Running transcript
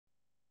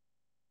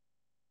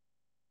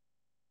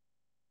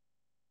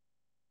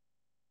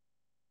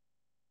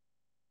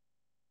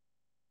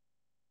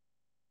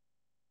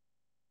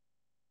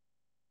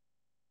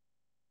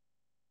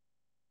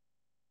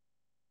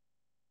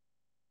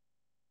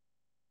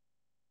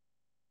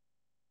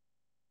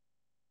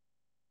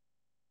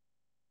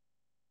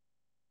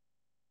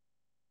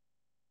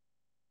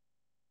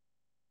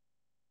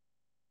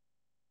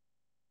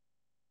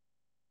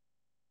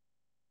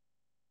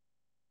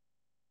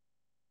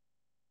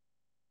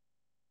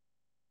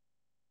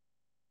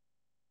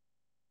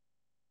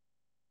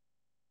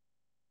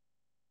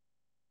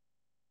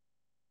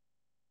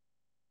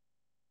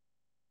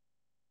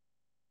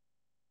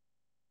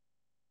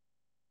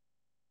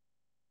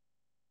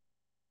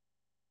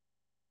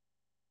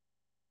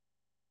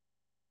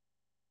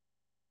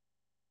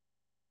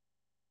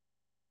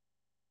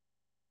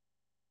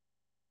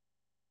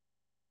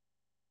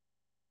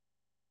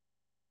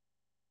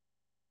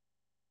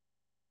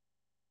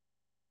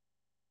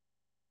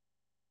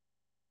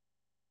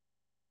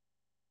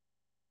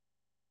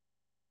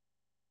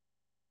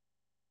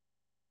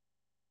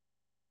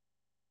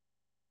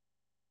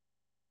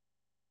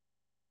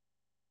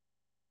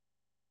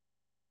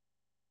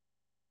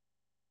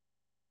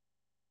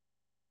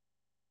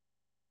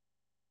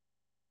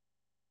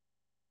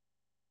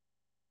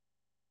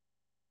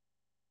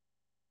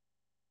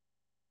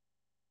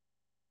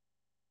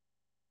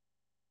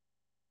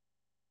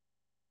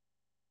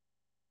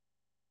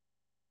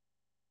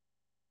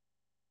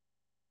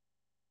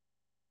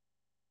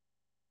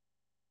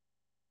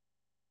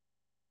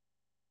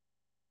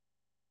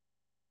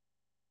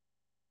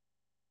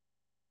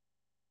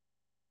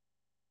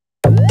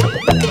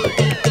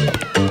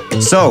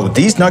So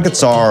these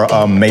nuggets are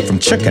made from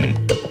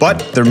chicken, but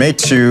they're made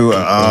to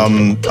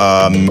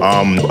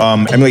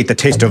emulate the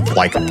taste of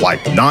like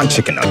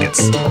non-chicken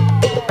nuggets.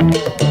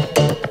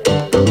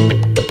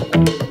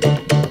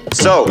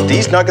 So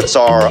these nuggets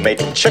are made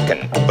from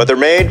chicken, but they're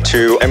made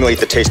to emulate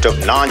the taste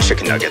of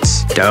non-chicken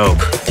nuggets. Dope.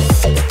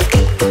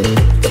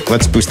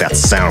 Let's boost that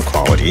sound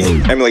quality.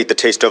 Emulate the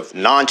taste of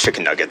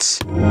non-chicken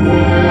nuggets.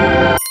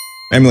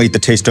 Emulate the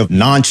taste of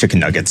non-chicken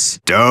nuggets.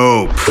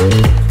 Dope.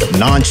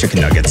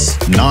 Non-chicken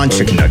nuggets.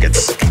 Non-chicken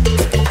nuggets.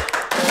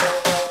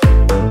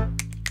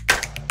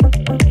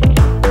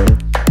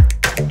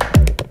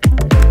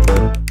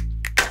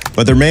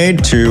 But they're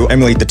made to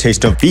emulate the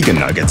taste of vegan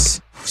nuggets.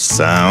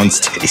 Sounds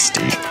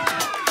tasty.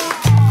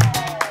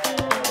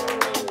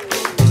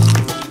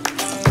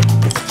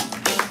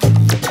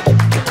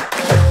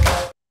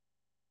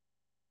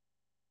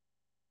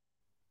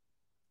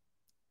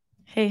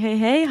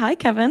 Hey. Hi,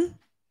 Kevin.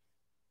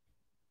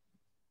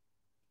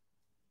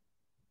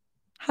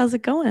 How's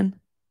it going?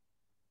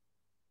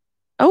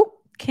 Oh,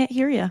 can't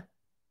hear you. I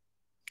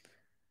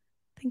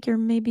think you're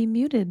maybe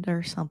muted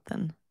or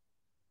something.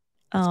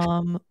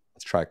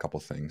 Let's try a couple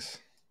things.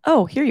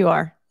 Oh, here you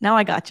are. Now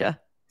I gotcha.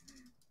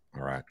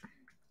 All right.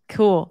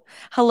 Cool.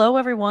 Hello,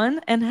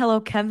 everyone, and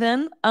hello,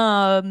 Kevin.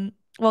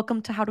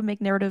 Welcome to How to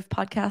Make Narrative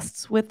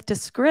Podcasts with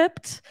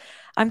Descript.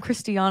 I'm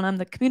Christiana. I'm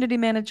the community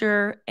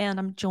manager, and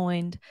I'm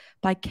joined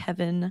by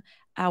Kevin,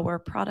 our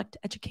product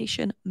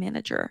education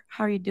manager.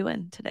 How are you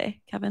doing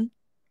today, Kevin?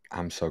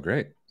 I'm so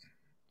great.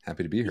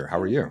 Happy to be here. How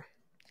are you?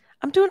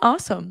 I'm doing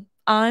awesome.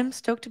 I'm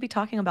stoked to be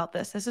talking about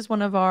this. This is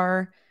one of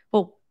our,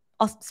 well,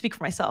 I'll speak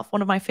for myself,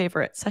 one of my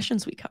favorite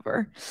sessions we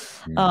cover.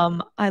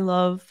 I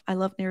love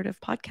narrative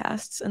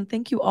podcasts, and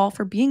thank you all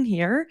for being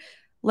here.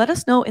 Let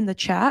us know in the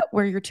chat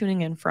where you're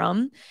tuning in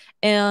from,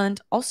 and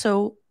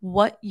also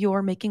what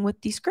you're making with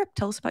Descript.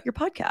 Tell us about your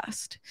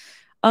podcast.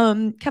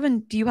 Kevin,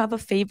 do you have a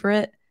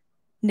favorite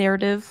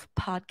narrative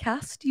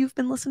podcast you've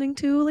been listening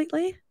to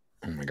lately?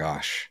 Oh my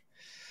gosh.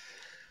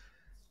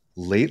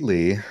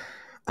 Lately,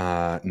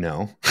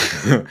 no.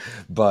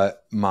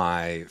 But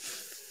my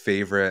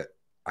favorite,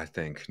 I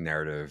think,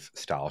 narrative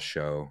style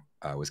show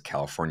was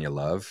California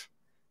Love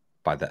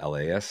by the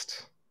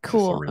LAist.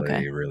 Cool. It's a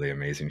really, really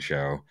amazing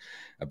show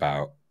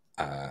about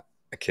a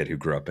kid who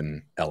grew up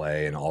in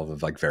LA and all of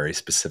the like very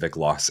specific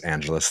Los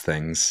Angeles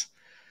things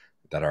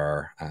that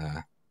are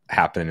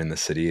happening in the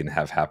city and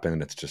have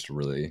happened. It's just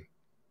really,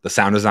 the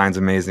sound design's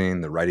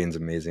amazing. The writing's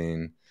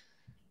amazing.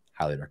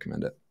 Highly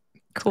recommend it.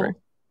 Cool. Great.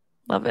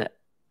 Love it.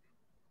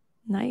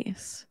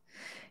 Nice.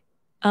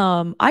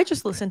 I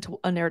just listened to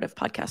a narrative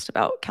podcast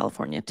about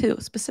California too,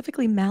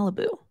 specifically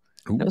Malibu.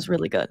 Ooh. It was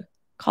really good.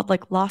 Called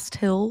like Lost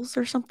Hills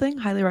or something.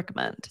 Highly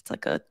recommend. It's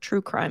like a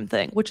true crime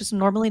thing, which is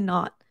normally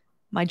not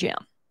my jam,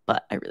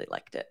 but I really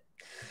liked it.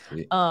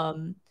 Sweet.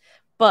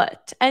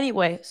 But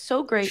anyway,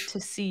 so great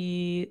to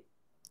see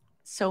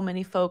so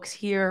many folks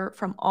here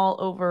from all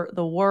over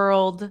the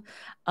world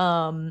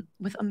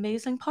with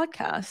amazing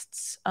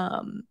podcasts.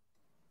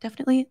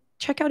 Definitely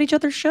check out each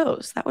other's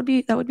shows. That would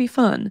be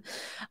fun.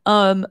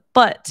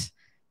 But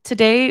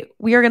today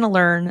we are going to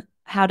learn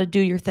how to do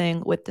your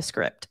thing with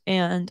Descript,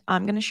 and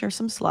I'm going to share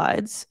some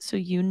slides so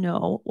you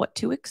know what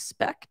to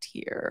expect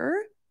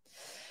here.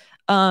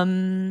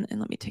 And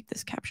let me take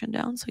this caption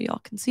down so y'all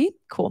can see.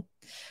 Cool.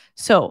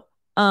 So,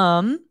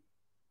 what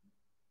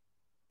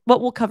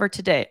we'll cover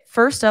today.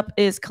 First up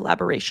is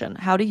collaboration,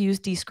 how to use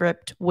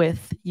Descript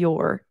with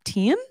your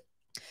team.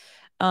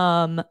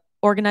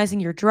 Organizing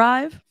your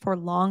drive for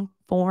long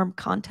form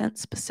content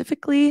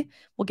specifically.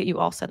 We'll get you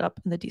all set up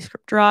in the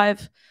Descript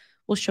drive.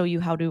 We'll show you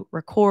how to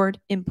record,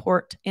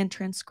 import, and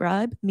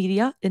transcribe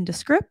media in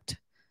Descript.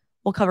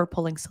 We'll cover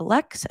pulling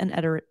selects and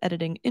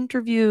editing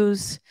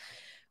interviews.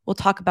 We'll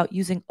talk about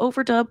using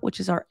Overdub, which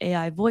is our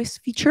AI voice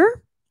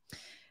feature,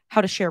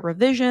 how to share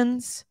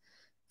revisions,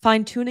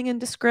 fine-tuning in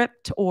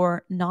Descript,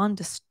 or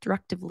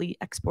non-destructively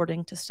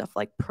exporting to stuff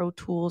like Pro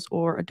Tools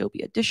or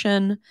Adobe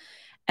Audition.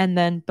 And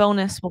then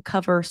bonus, we'll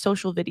cover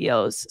social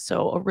videos.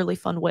 So a really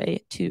fun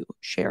way to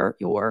share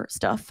your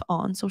stuff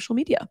on social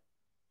media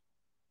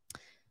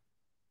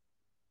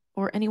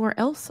or anywhere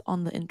else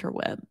on the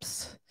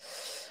interwebs.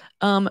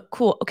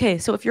 Cool. Okay,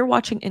 so if you're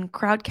watching in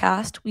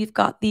Crowdcast, we've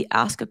got the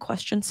Ask a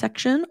Question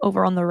section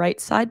over on the right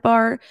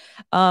sidebar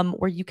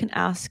where you can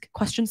ask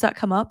questions that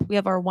come up. We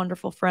have our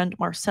wonderful friend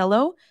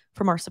Marcelo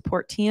from our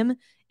support team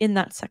in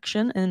that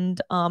section, and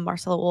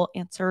Marcelo will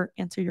answer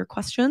your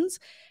questions,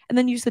 and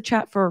then use the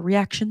chat for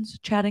reactions,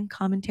 chatting,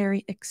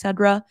 commentary,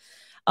 etc.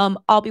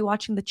 I'll be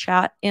watching the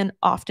chat, and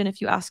often if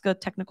you ask a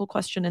technical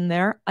question in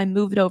there, I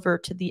move it over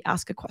to the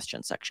Ask a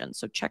Question section,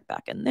 so check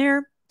back in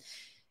there.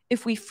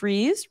 If we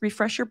freeze,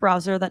 refresh your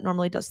browser. That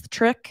normally does the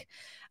trick.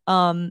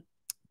 But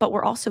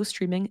we're also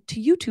streaming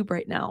to YouTube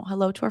right now.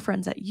 Hello to our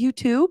friends at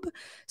YouTube.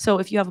 So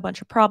if you have a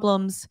bunch of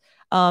problems,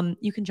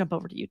 you can jump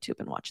over to YouTube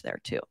and watch there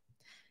too.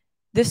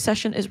 This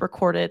session is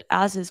recorded,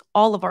 as is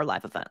all of our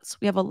live events.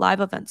 We have a live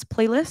events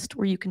playlist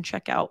where you can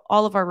check out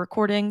all of our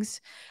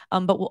recordings,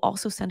 but we'll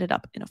also send it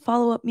up in a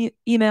follow-up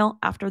email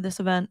after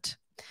this event.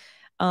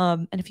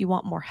 And if you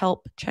want more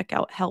help, check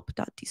out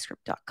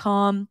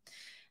help.descript.com.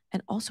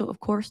 And also,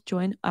 of course,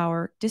 join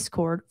our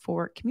Discord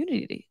for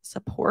community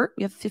support.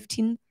 We have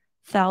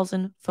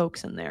 15,000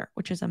 folks in there,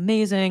 which is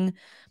amazing. I'm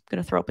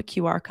going to throw up a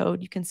QR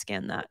code. You can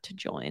scan that to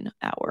join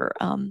our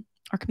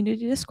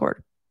community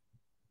Discord.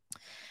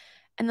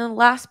 And then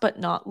last but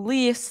not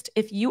least,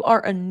 if you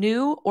are a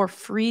new or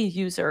free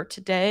user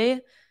today,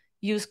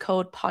 use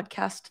code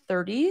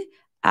podcast30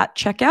 at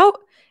checkout,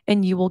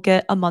 and you will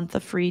get a month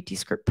of free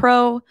Descript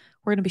Pro.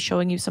 We're going to be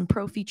showing you some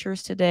pro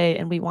features today,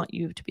 and we want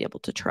you to be able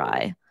to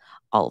try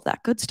all of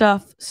that good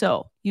stuff.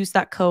 So use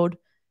that code.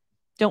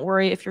 Don't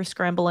worry if you're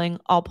scrambling.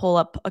 I'll pull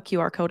up a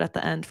QR code at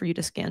the end for you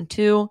to scan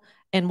too,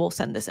 and we'll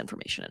send this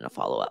information in a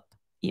follow-up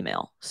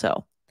email.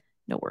 So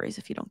no worries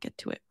if you don't get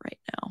to it right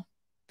now.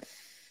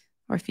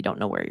 Or if you don't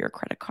know where your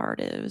credit card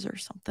is or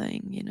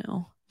something,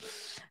 no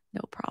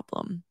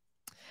problem.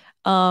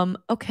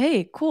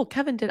 Okay, cool.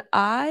 Kevin, did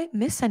I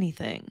miss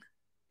anything?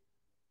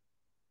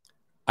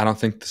 I don't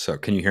think so.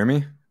 Can you hear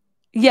me?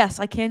 Yes,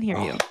 I can hear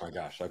you. Oh my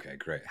gosh. Okay,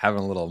 great. Having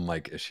a little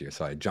mic issue.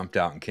 So I jumped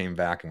out and came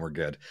back and we're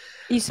good.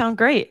 You sound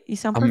great. You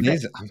sound perfect.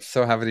 Amazing. I'm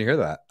so happy to hear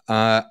that.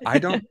 I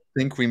don't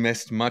think we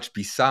missed much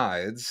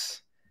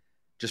besides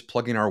just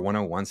plugging our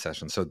 101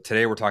 session. So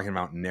today we're talking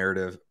about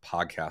narrative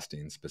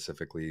podcasting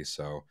specifically.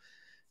 So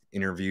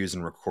interviews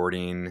and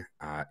recording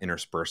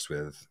interspersed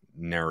with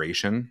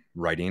narration,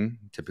 writing,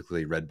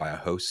 typically read by a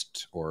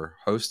host or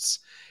hosts.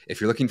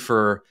 If you're looking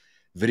for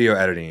video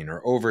editing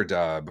or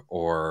overdub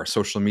or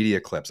social media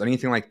clips,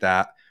 anything like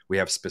that, we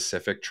have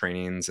specific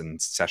trainings and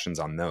sessions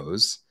on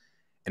those.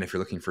 And if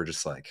you're looking for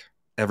just like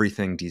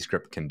everything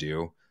Descript can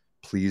do,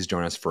 please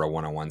join us for a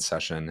 101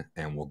 session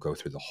and we'll go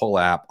through the whole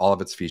app, all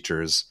of its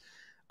features.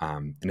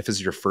 And if this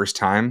is your first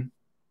time,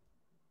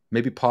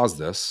 maybe pause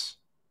this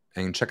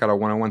and check out our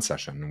 101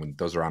 session.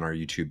 Those are on our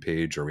YouTube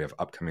page, or we have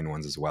upcoming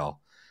ones as well.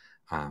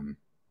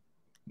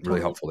 Really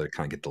helpful to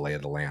kind of get the lay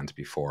of the land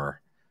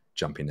before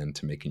jumping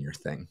into making your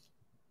thing.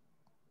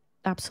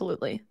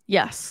 Absolutely.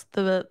 Yes.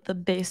 The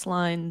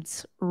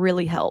baselines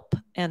really help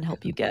and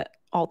help you get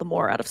all the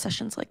more out of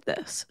sessions like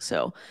this.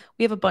 So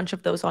we have a bunch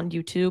of those on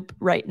YouTube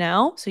right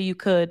now. So you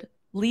could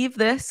leave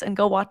this and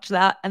go watch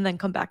that and then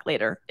come back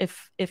later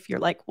if you're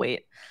like,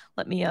 wait,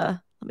 let me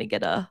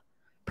get a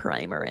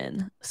primer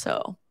in.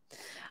 So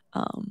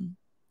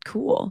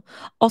cool.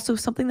 Also,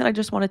 something that I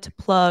just wanted to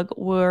plug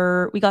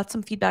we got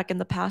some feedback in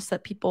the past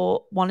that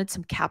people wanted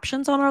some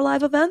captions on our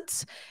live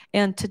events.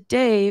 And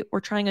today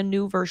we're trying a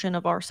new version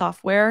of our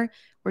software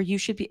where you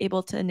should be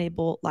able to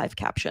enable live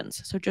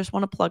captions. So just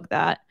want to plug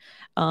that.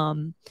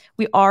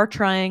 We are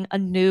trying a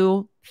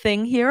new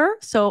thing here.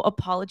 So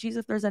apologies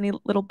if there's any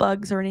little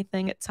bugs or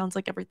anything. It sounds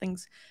like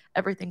everything's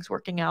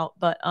working out.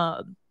 But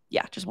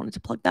yeah, just wanted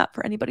to plug that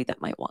for anybody that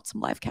might want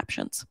some live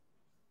captions.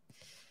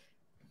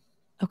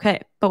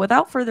 Okay, but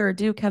without further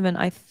ado, Kevin,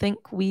 I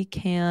think we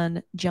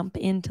can jump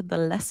into the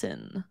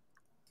lesson.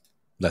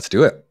 Let's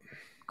do it.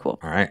 Cool.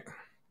 All right,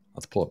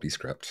 let's pull up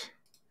Descript.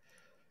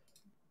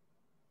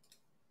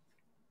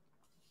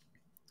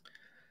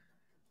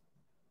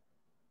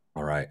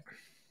 All right.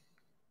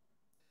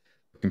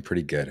 Looking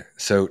pretty good.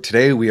 So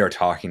today we are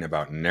talking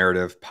about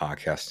narrative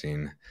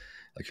podcasting.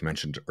 Like you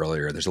mentioned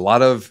earlier, there's a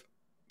lot of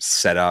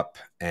setup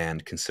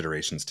and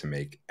considerations to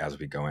make as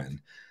we go in.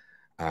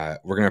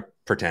 We're going to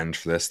pretend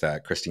for this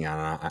that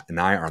Christiana and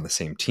I are on the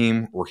same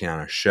team working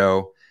on a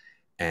show,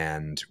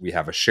 and we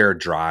have a shared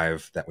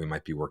drive that we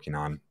might be working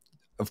on.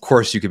 Of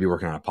course, you could be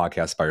working on a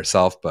podcast by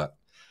yourself, but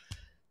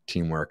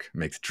teamwork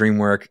makes dream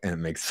work, and it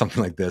makes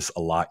something like this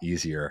a lot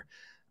easier.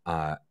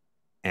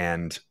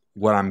 And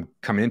what I'm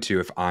coming into,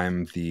 if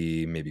I'm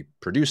the maybe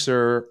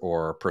producer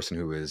or person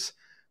who is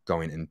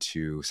going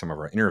into some of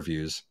our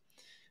interviews,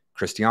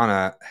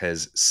 Christiana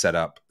has set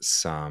up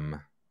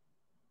some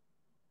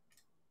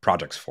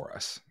projects for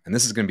us. And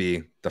this is going to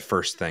be the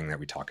first thing that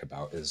we talk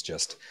about, is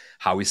just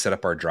how we set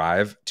up our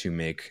drive to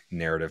make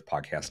narrative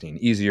podcasting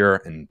easier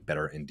and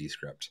better in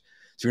Descript.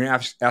 So you're going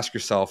to ask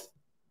yourself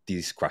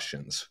these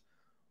questions.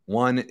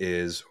 One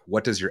is,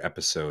 what does your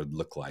episode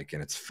look like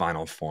in its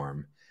final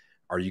form?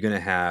 Are you going to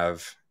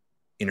have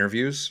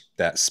interviews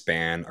that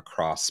span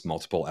across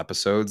multiple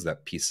episodes,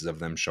 that pieces of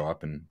them show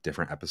up in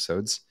different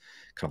episodes,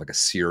 kind of like a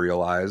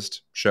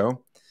serialized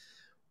show?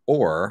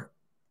 Or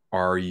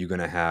are you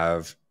going to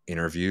have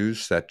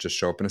interviews that just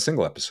show up in a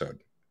single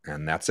episode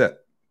and that's it?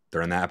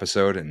 They're in that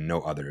episode and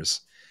no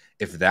others.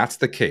 If that's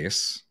the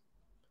case,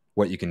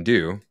 what you can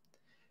do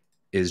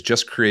is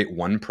just create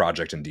one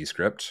project in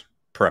Descript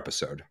per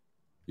episode.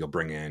 You'll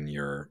bring in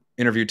your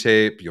interview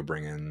tape, you'll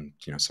bring in,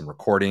 some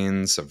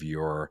recordings of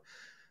your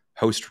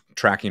host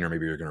tracking, or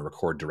maybe you're going to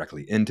record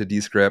directly into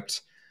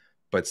Descript,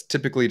 but it's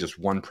typically just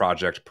one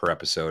project per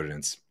episode and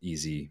it's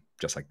easy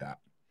just like that.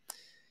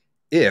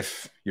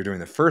 If you're doing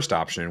the first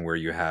option where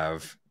you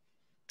have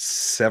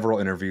several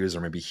interviews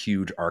or maybe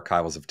huge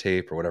archives of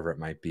tape or whatever it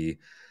might be,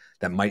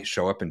 that might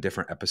show up in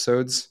different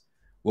episodes,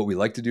 what we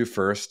like to do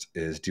first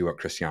is do what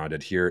Christiana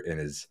did here, and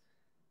is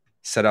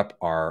set up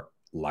our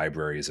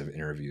libraries of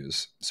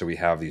interviews. So we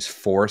have these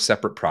 4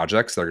 separate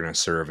projects that are going to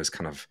serve as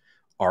kind of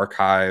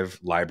archive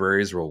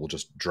libraries where we'll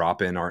just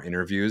drop in our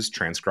interviews,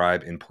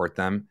 transcribe, import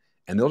them,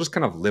 and they'll just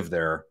kind of live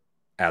there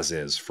as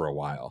is for a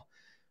while.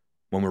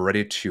 When we're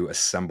ready to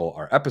assemble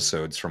our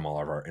episodes from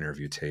all of our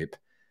interview tape,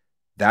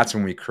 that's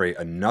when we create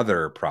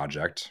another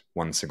project,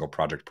 1 single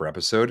project per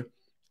episode,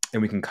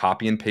 and we can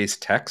copy and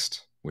paste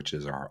text, which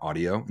is our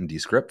audio in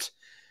Descript.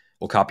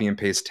 We'll copy and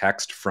paste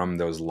text from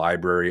those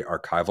library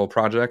archival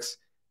projects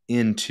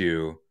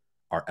into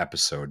our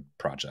episode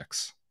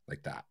projects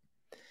like that.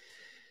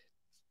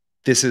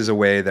 This is a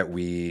way that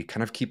we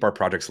kind of keep our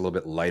projects a little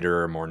bit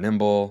lighter, more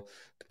nimble.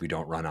 We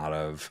don't run out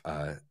of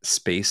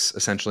space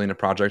essentially in a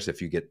project.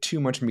 If you get too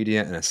much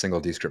media in a single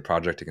Descript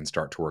project, it can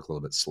start to work a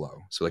little bit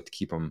slow. So we like to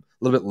keep them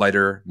a little bit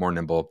lighter, more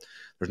nimble.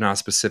 There's not a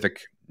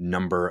specific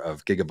number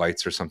of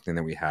gigabytes or something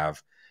that we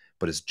have,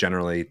 but it's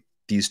generally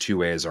these 2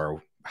 ways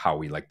are how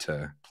we like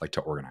to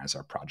organize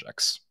our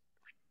projects.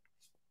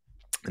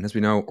 And as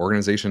we know,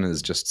 organization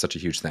is just such a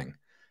huge thing.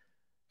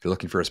 If you're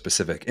looking for a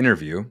specific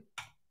interview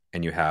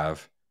and you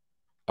have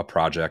a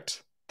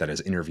project that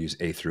is interviews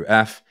A through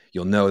F,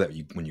 you'll know that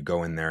when you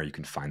go in there, you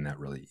can find that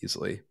really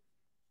easily.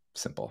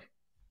 Simple.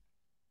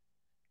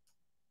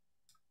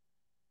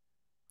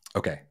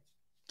 Okay,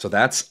 so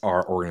that's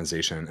our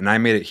organization. And I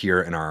made it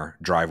here in our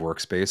Drive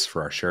workspace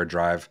for our shared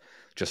drive,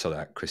 just so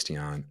that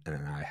Christian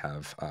and I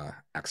have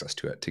access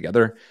to it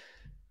together,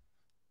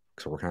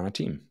 because we're working on a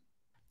team.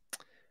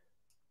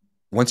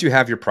 Once you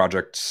have your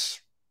projects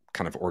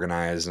kind of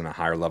organized in a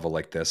higher level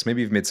like this,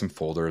 maybe you've made some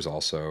folders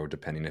also,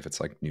 depending if it's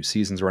like new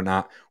seasons or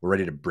not, we're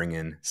ready to bring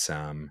in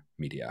some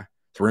media.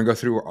 So we're gonna go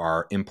through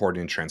our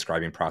importing and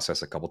transcribing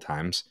process a couple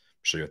times,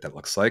 show you what that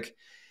looks like.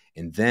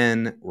 And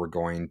then we're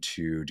going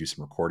to do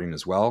some recording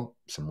as well,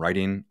 some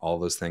writing, all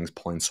those things,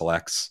 pulling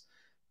selects,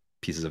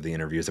 pieces of the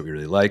interviews that we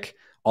really like,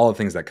 all the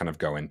things that kind of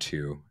go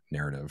into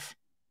narrative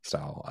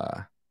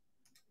style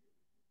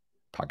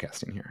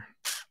podcasting here.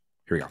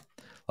 Here we go.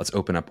 Let's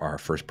open up our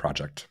first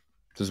project.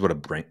 This is what a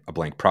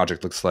blank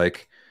project looks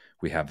like.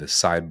 We have this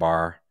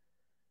sidebar.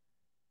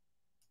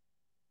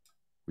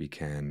 We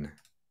can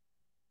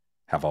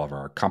have all of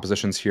our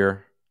compositions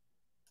here.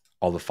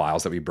 All the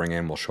files that we bring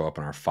in will show up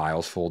in our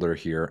files folder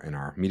here in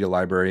our media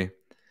library.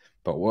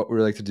 But what we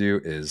like to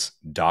do is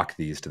dock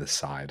these to the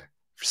side,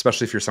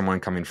 especially if you're someone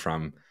coming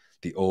from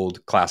the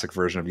old classic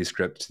version of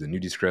Descript to the new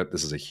Descript.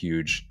 This is a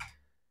huge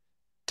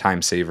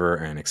time saver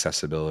and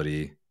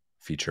accessibility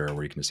feature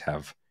where you can just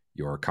have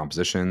your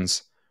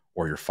compositions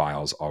or your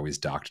files always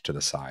docked to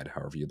the side,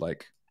 however you'd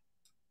like.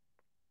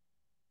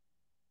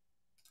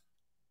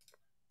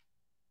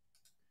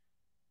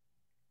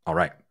 All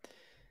right.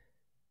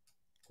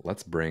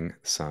 Let's bring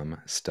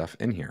some stuff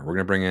in here. We're going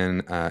to bring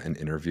in an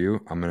interview.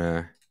 I'm going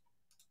to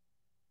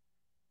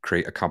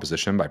create a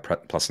composition by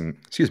pressing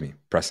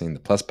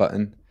the plus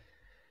button.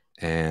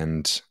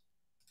 And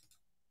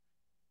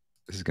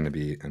this is going to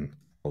be an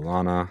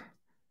Alana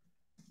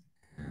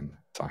and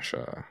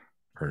Sasha,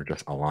 or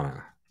just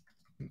Alana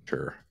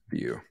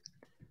interview.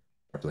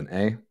 With an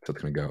A, so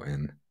it's going to go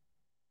in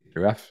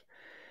through F.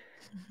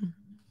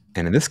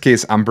 And in this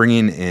case, I'm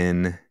bringing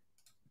in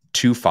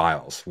 2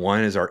 files.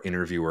 One is our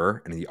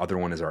interviewer, and the other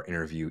one is our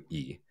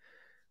interviewee.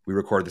 We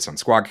record this on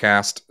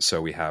Squadcast,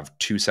 so we have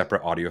 2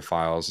 separate audio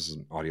files. This is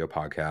an audio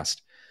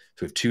podcast.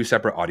 So we have 2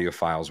 separate audio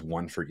files,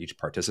 one for each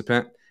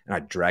participant, and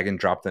I drag and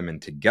drop them in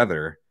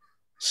together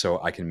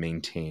so I can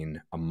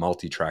maintain a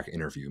multi-track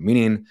interview,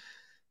 meaning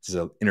this is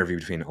an interview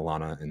between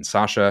Alana and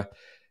Sasha.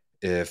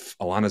 If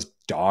Alana's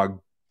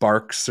dog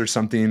barks or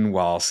something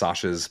while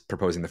Sasha's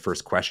proposing the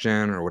first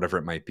question or whatever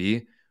it might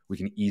be, we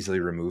can easily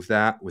remove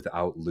that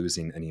without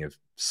losing any of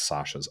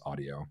Sasha's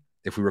audio.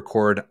 If we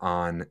record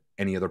on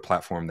any other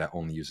platform that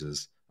only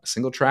uses a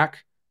single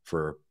track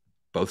for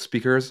both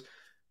speakers,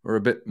 we're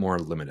a bit more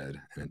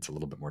limited and it's a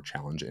little bit more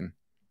challenging.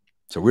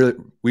 So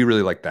we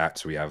really like that.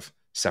 So we have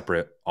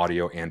separate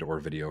audio and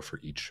or video for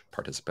each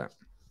participant.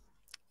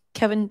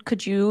 Kevin,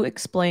 could you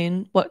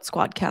explain what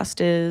Squadcast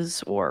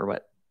is, or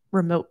what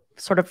remote,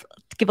 sort of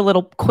give a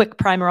little quick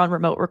primer on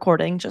remote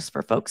recording just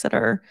for folks that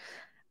are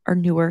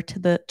newer to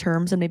the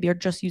terms and maybe are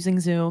just using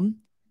Zoom?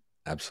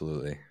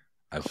 Absolutely.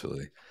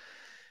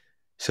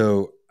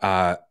 So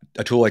a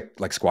tool like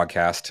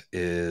Squadcast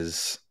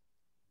is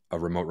a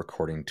remote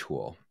recording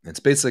tool. It's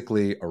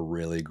basically a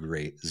really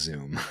great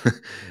Zoom.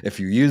 If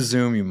you use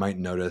Zoom, you might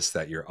notice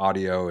that your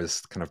audio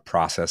is kind of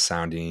processed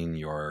sounding.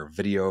 Your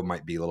video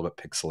might be a little bit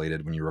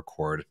pixelated when you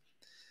record.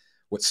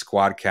 What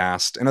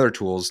Squadcast and other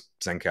tools,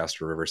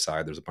 Zencastr or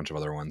Riverside, there's a bunch of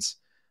other ones,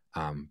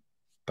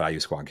 but I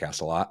use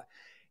Squadcast a lot,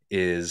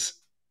 is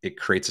it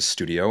creates a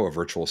studio, a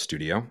virtual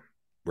studio,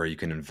 where you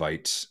can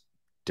invite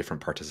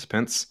different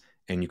participants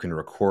and you can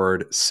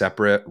record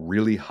separate,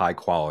 really high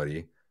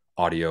quality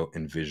audio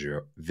and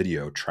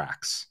video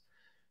tracks.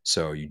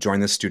 So you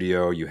join the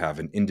studio, you have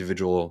an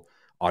individual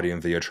audio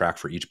and video track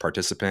for each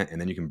participant,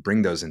 and then you can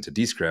bring those into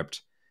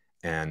Descript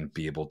and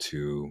be able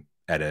to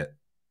edit,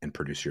 and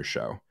produce your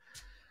show.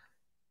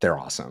 They're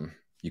awesome.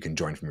 You can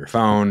join from your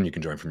phone. You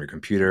can join from your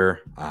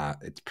computer.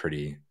 It's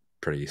pretty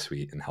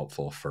sweet and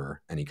helpful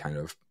for any kind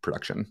of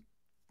production.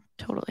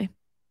 Totally.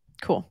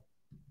 Cool.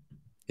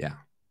 Yeah.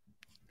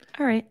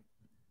 All right.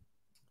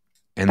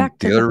 And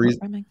the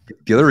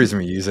other reason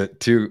we use it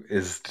too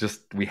is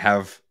just we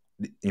have,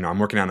 I'm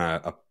working on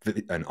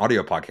an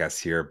audio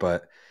podcast here,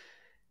 but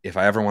if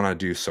I ever want to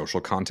do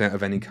social content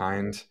of any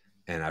kind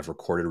and I've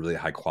recorded really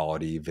high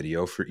quality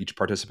video for each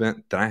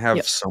participant, then I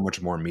have so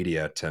much more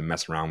media to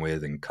mess around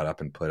with and cut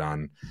up and put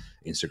on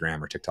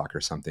Instagram or TikTok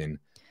or something,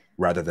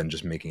 rather than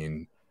just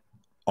making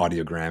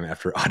audiogram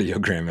after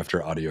audiogram after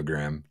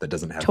audiogram that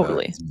doesn't have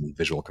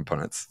visual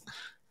components.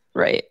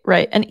 Right.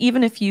 And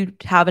even if you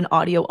have an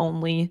audio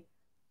only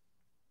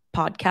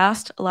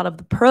podcast, a lot of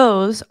the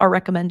pros are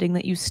recommending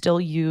that you still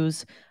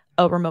use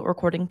a remote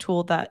recording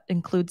tool that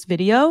includes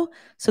video,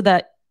 so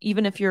that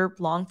even if your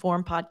long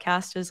form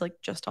podcast is like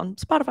just on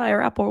Spotify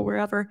or Apple or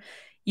wherever,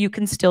 you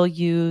can still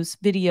use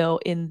video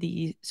in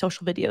the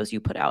social videos you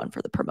put out and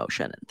for the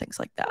promotion and things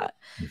like that.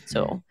 Mm-hmm.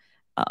 So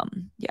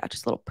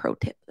just a little pro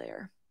tip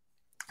there.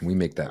 And we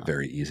make that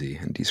very easy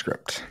in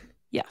Descript.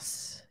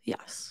 Yes.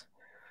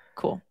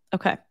 Cool.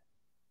 Okay.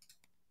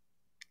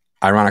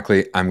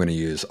 Ironically, I'm going to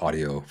use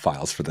audio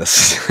files for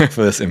this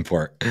for this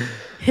import.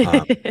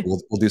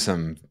 We'll do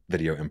some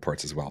video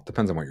imports as well.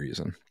 Depends on what you're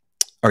using.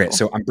 Okay, cool.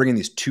 So I'm bringing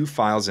these 2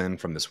 files in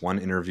from this one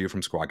interview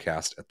from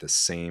Squadcast at the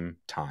same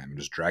time. I'm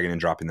just dragging and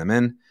dropping them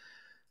in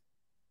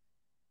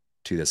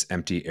to this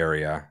empty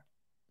area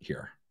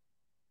here.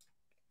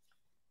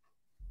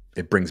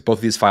 It brings both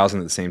of these files in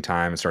at the same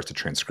time and starts to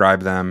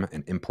transcribe them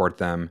and import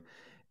them.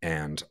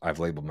 And I've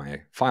labeled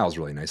my files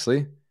really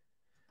nicely.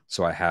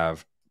 So I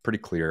have pretty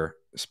clear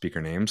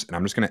speaker names, and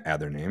I'm just going to add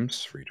their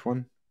names for each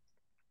one.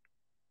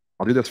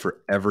 I'll do this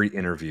for every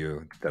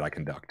interview that I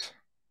conduct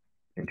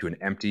into an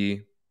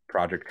empty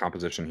project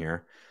composition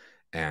here,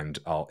 and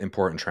I'll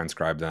import and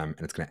transcribe them,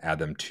 and it's going to add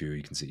them to,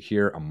 you can see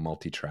here, a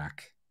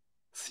multi-track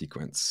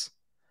sequence.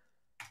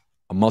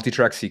 A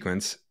multi-track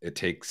sequence,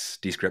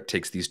 Descript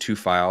takes these 2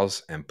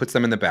 files and puts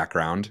them in the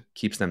background,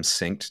 keeps them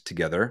synced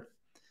together,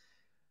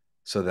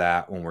 so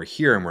that when we're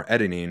here and we're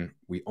editing,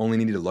 we only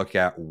need to look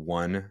at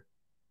one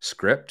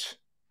script,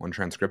 one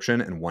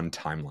transcription, and one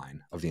timeline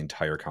of the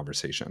entire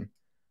conversation.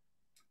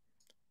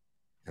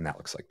 And that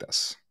looks like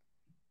this.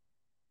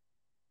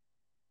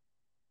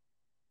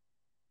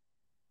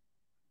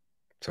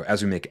 So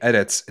as we make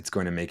edits, it's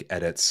going to make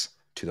edits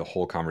to the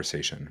whole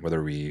conversation,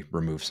 whether we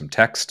remove some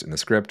text in the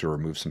script or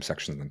remove some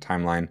sections in the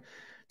timeline.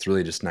 It's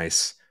really just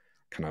nice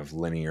kind of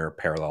linear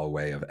parallel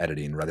way of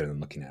editing rather than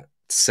looking at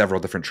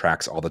several different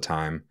tracks all the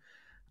time.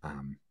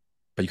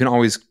 But you can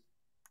always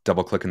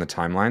double click in the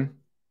timeline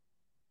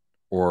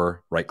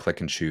or right click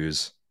and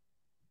choose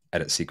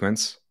edit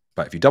sequence.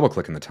 But if you double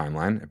click in the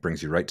timeline, it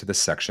brings you right to this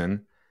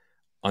section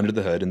under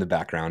the hood in the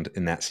background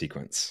in that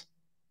sequence.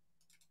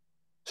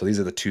 So these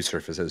are the 2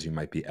 surfaces you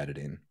might be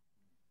editing.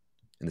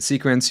 In the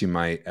sequence, you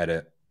might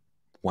edit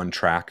one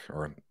track,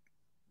 or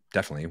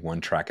definitely one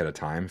track at a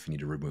time. If you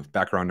need to remove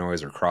background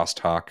noise or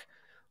crosstalk,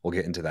 we'll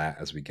get into that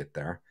as we get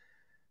there.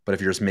 But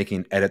if you're just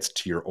making edits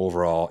to your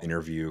overall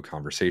interview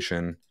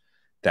conversation,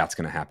 that's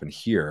going to happen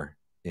here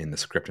in the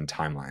script and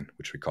timeline,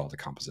 which we call the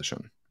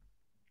composition.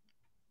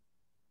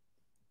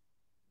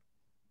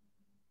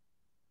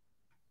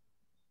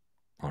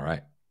 All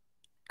right.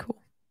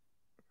 Cool.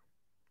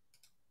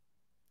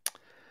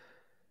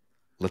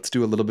 Let's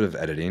do a little bit of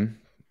editing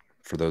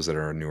for those that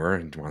are newer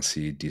and want to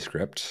see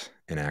Descript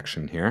in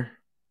action here.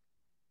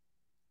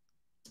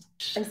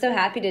 I'm so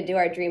happy to do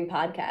our dream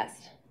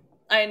podcast.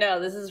 I know,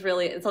 this is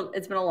really,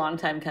 it's been a long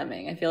time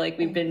coming. I feel like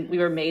we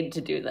were made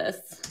to do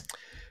this.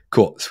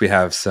 Cool. So we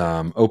have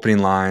some opening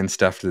line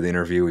stuff to the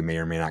interview. We may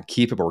or may not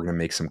keep it, but we're going to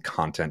make some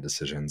content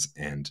decisions,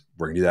 and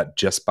we're going to do that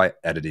just by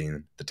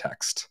editing the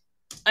text.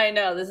 I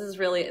know, this is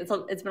really,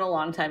 it's been a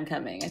long time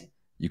coming.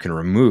 You can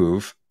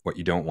remove what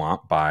you don't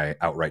want by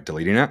outright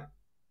deleting it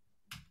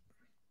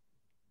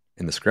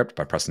in the script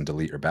by pressing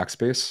delete or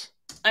backspace.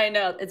 I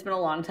know, it's been a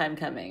long time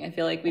coming. I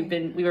feel like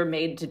we were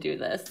made to do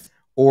this.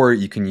 Or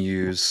you can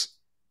use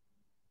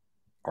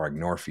our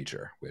ignore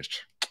feature,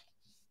 which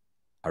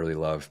I really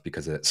love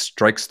because it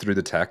strikes through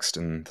the text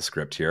in the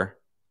script here.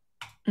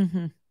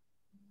 Mm-hmm.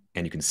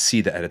 And you can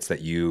see the edits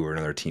that you or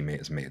another teammate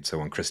has made. So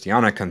when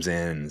Christiana comes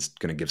in and is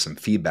going to give some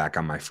feedback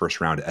on my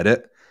first round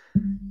edit,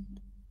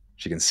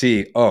 she can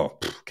see, oh,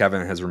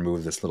 Kevin has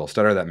removed this little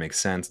stutter. That makes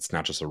sense. It's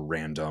not just a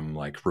random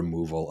like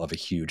removal of a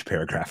huge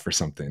paragraph or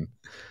something.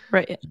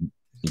 Right.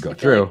 You go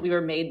through. Like we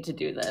were made to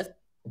do this.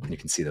 And you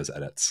can see those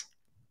edits.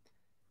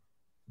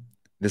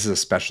 This is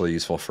especially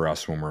useful for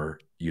us when we're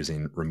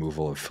using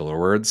removal of filler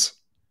words.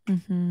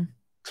 Mm-hmm.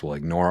 So we'll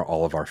ignore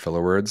all of our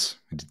filler words.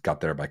 We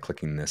got there by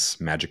clicking this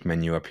magic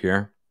menu up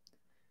here.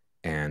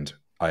 And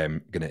I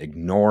am going to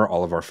ignore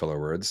all of our filler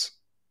words.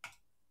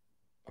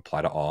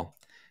 Apply to all.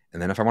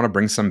 And then if I want to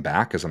bring some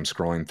back as I'm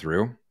scrolling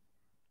through.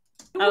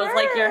 I was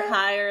like your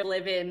higher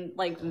live-in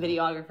like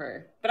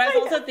videographer. But I was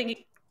also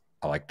thinking.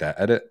 I like that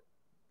edit.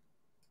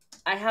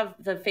 I have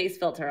the face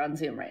filter on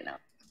Zoom right now.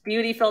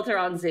 Beauty filter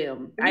on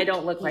Zoom. I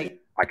don't look like.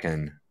 I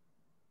can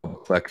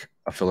click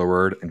a filler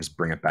word and just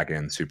bring it back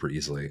in super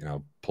easily, and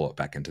I'll pull it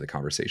back into the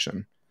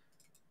conversation.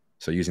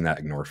 So using that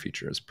ignore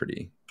feature is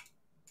pretty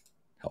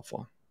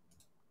helpful.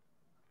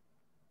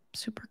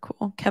 Super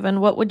cool.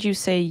 Kevin, what would you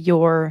say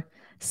your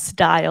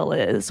style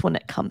is when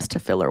it comes to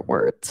filler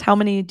words? How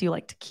many do you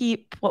like to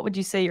keep? What would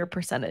you say your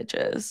percentage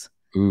is?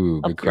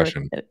 Ooh, good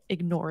question.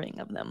 Ignoring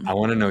of them. I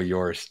want to know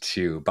yours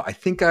too, but I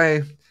think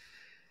I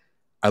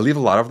leave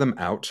a lot of them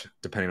out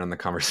depending on the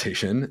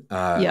conversation.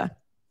 Yeah.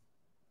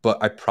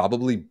 But I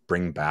probably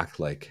bring back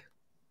like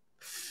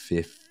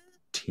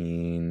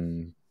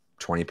 15,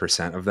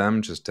 20% of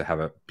them just to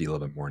have it be a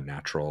little bit more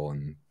natural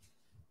and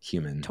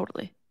human.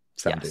 Totally.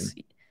 Sounding. Yes.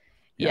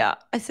 Yeah.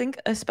 I think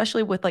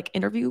especially with like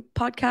interview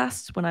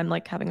podcasts, when I'm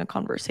like having a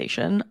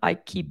conversation, I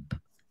keep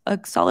a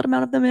solid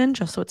amount of them in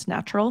just so it's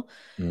natural.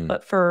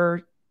 But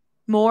for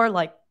more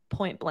like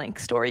point blank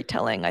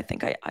storytelling, I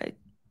think I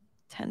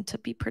tend to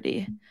be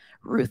pretty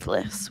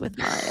ruthless with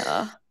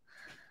my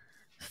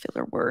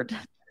filler word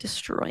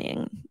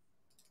destroyment.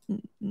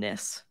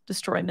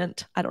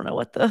 I don't know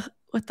what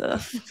the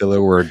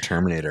filler word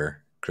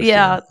terminator. Christian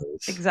yeah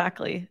says.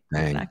 Exactly.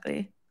 Dang.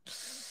 Exactly.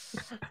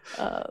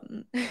 So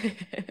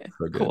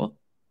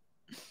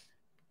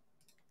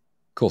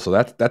cool. So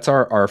that's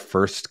our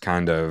first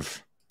kind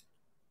of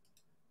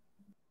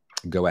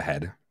go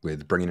ahead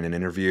with bringing in an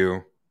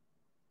interview,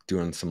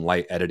 doing some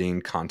light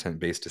editing,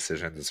 content-based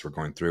decisions as we're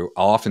going through.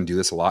 I'll often do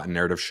this a lot in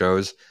narrative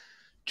shows,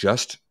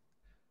 just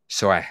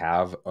so I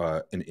have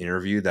an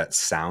interview that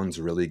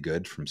sounds really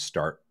good from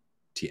start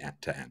to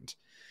end.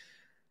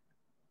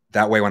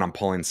 That way, when I'm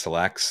pulling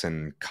selects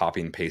and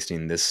copying and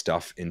pasting this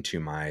stuff into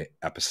my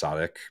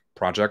episodic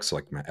project, so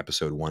like my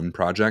episode 1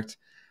 project,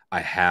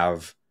 I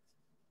have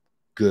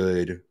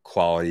good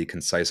quality,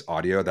 concise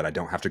audio that I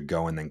don't have to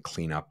go and then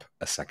clean up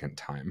a second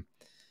time.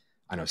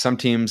 I know some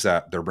teams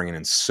that they're bringing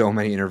in so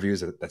many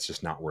interviews that that's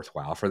just not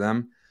worthwhile for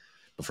them.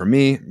 But for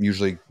me, I'm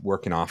usually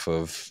working off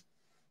of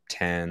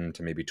 10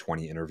 to maybe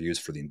 20 interviews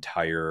for the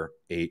entire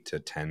 8 to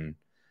 10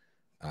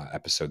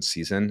 episode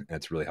season. And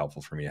it's really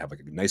helpful for me to have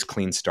like a nice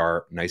clean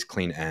start, nice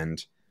clean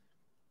end,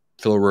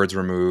 filler words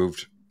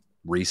removed,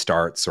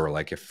 restarts, or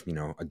like if,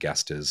 a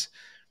guest is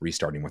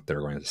restarting what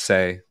they're going to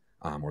say,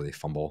 or they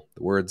fumble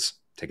the words,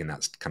 taking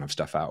that kind of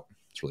stuff out.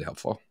 It's really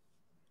helpful.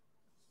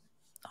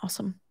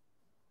 Awesome.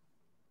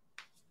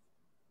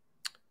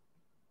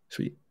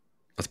 Sweet.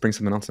 Let's bring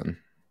something else in.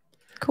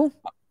 Cool.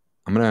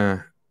 I'm going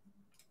to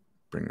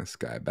bring this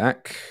guy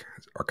back.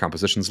 Our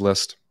compositions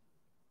list.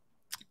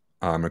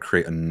 I'm going to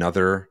create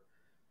another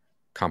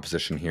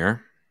composition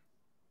here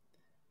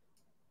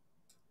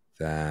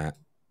that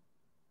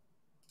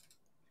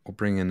we'll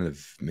bring in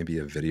maybe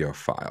a video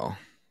file.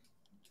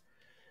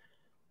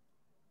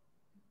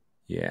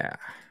 Yeah.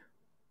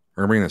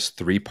 We're going to bring this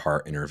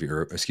 3-part interview,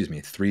 or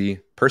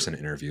 3-person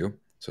interview.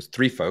 So it's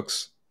 3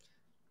 folks,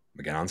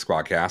 again, on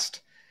Squadcast.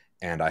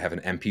 And I have an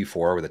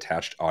MP4 with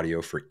attached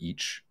audio for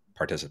each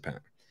participant.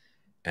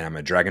 And I'm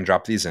going to drag and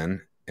drop these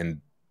in.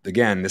 And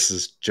again, this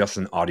is just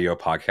an audio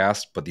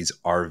podcast, but these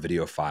are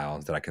video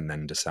files that I can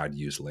then decide to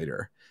use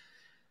later.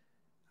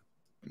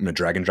 I'm going to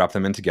drag and drop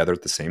them in together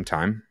at the same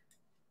time.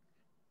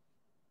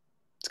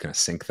 It's going to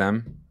sync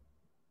them,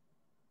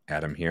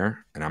 add them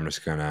here, and I'm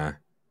just going to,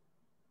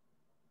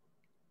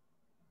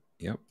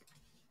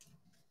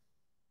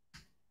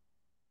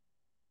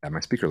 add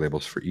my speaker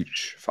labels for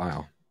each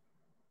file.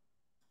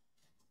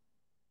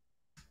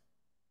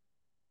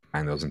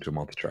 Combine those into a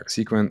multi-track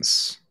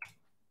sequence.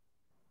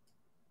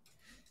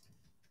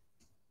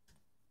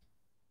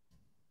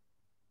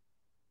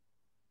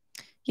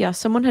 Yeah,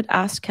 someone had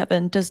asked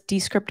Kevin, does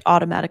Descript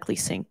automatically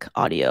sync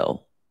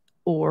audio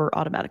or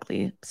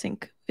automatically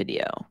sync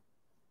video?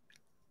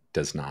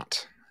 Does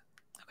not.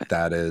 Okay.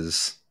 That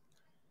is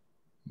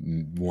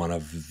one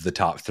of the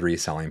top 3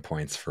 selling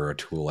points for a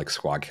tool like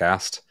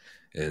Squadcast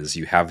is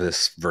you have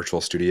this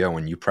virtual studio.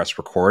 When you press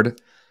record,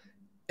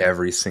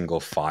 every single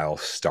file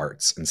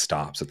starts and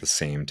stops at the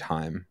same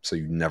time. So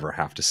you never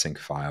have to sync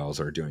files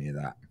or do any of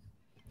that.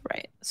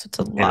 Right. So it's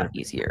a lot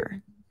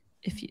easier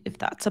if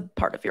that's a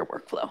part of your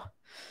workflow.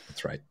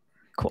 That's right.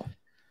 Cool.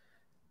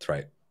 That's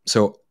right.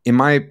 So in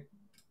my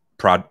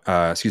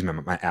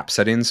my app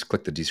settings,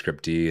 click the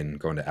Descript D and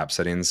go into app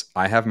settings.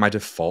 I have my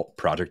default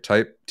project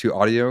type to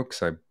audio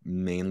because I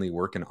mainly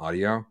work in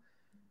audio,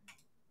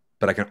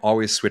 but I can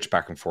always switch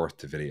back and forth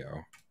to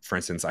video. For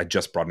instance, I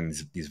just brought in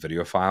these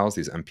video files,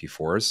 these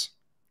MP4s,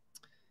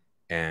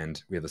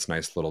 and we have this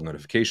nice little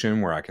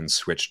notification where I can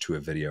switch to a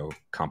video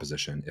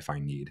composition if I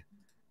need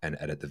and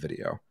edit the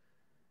video.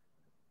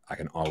 I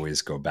can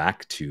always go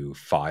back to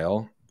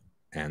File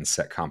and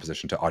set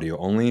composition to audio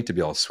only to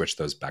be able to switch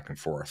those back and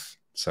forth.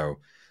 So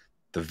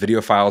the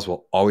video files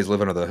will always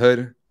live under the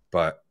hood,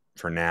 but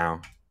for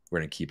now, we're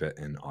going to keep it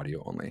in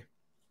audio only.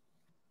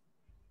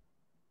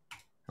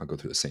 I'll go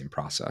through the same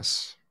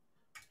process.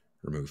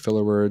 Remove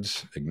filler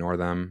words, ignore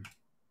them.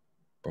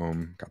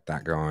 Boom, got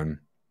that going.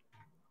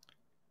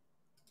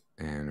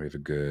 And we have a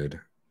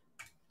good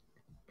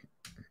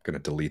going to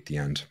delete the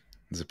end.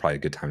 This is probably a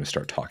good time to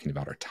start talking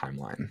about our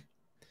timeline.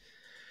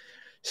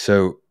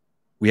 So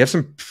we have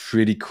some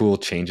pretty cool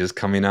changes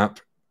coming up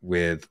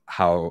with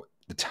how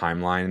the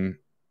timeline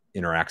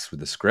interacts with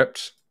the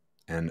script,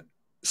 and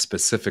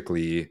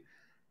specifically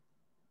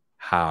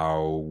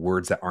how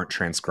words that aren't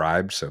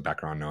transcribed, so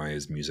background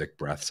noise, music,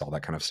 breaths, all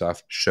that kind of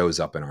stuff, shows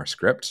up in our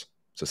script.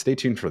 So stay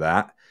tuned for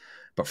that.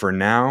 But for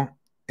now,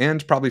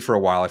 and probably for a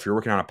while, if you're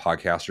working on a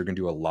podcast, you're going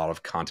to do a lot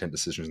of content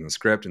decisions in the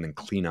script and then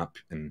clean up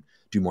and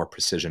do more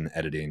precision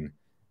editing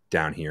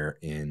down here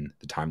in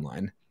the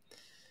timeline.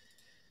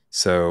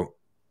 So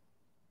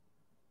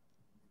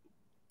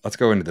let's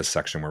go into this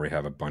section where we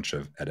have a bunch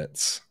of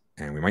edits,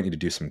 and we might need to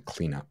do some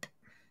cleanup.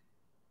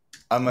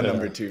 I'm a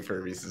number 2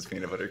 for Reese's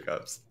peanut butter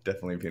cups.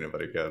 Definitely peanut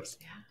butter cups.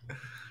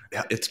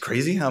 Yeah, it's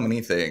crazy how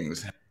many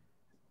things.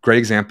 Great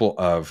example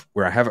of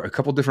where I have a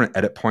couple different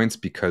edit points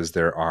because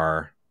there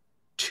are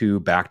 2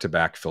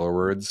 back-to-back filler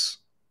words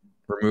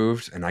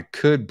removed, and I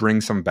could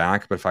bring some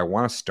back, but if I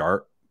want to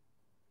start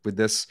with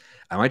this,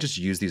 I might just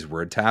use these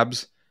word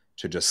tabs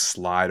to just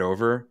slide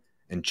over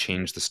and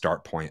change the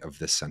start point of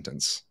this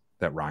sentence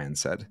that Ryan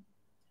said.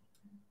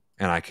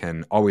 And I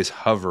can always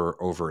hover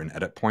over an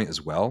edit point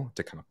as well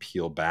to kind of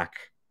peel back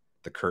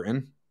the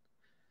curtain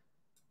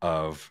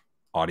of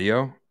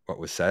audio, what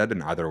was said.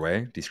 And either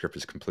way, Descript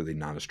is completely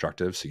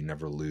non-destructive, so you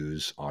never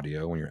lose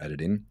audio when you're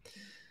editing.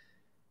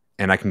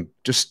 And I can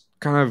just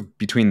kind of,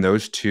 between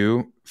those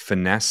two,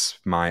 finesse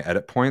my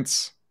edit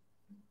points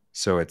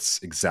so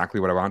it's exactly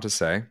what I want to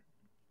say.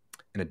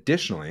 And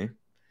additionally,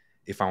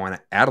 if I want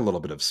to add a little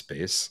bit of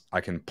space,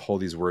 I can pull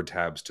these word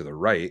tabs to the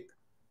right,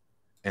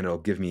 and it'll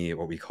give me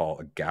what we call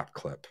a gap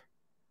clip.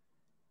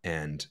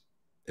 And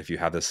if you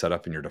have this set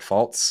up in your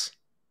defaults,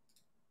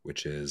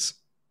 which is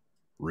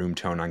room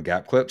tone on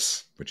gap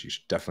clips, which you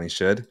definitely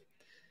should,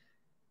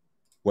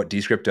 what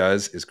Descript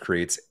does is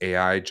creates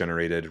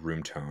AI-generated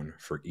room tone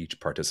for each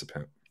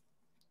participant.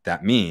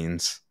 That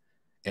means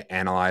it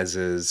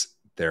analyzes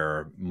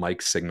their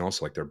mic signals,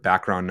 so like their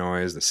background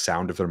noise, the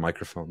sound of their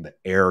microphone, the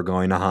air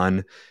going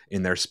on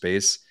in their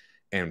space,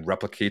 and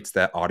replicates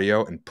that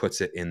audio and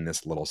puts it in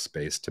this little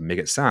space to make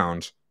it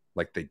sound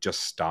like they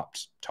just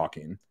stopped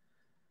talking.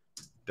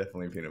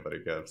 Definitely peanut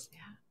butter cups. Yeah.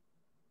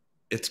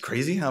 It's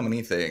crazy how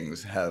many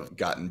things have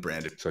gotten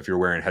branded. So if you're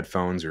wearing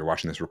headphones or you're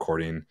watching this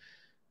recording,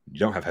 you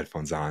don't have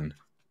headphones on,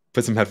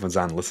 put some headphones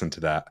on, listen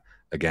to that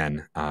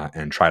again,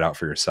 and try it out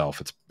for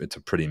yourself. It's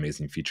a pretty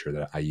amazing feature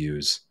that I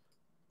use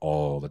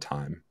all the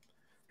time.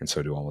 And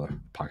so do all the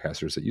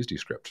podcasters that use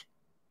Descript.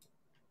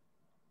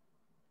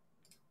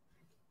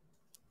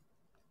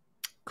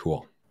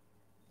 Cool.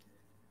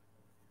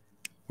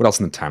 What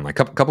else in the timeline?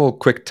 Couple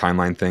quick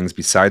timeline things.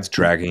 Besides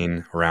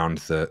dragging around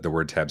the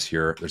word tabs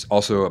here, there's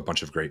also a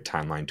bunch of great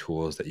timeline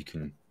tools that you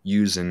can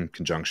use in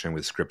conjunction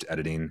with script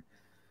editing.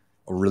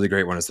 A really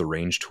great one is the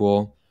range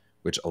tool,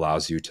 which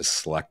allows you to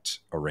select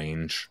a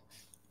range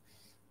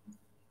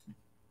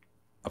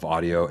of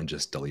audio and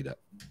just delete it.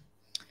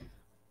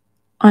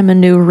 I'm a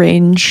new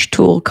range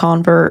tool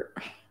convert.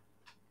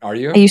 Are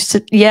you? I used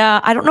to,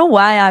 yeah, I don't know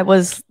why I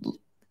was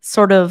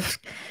sort of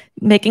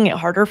making it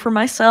harder for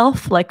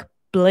myself, like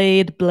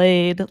blade,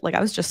 like I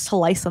was just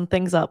slicing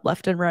things up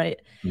left and right.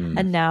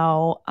 And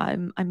now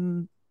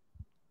I'm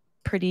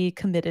pretty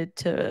committed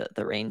to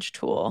the range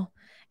tool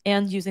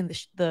and using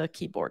the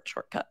keyboard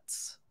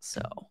shortcuts.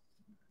 So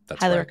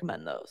highly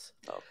recommend those,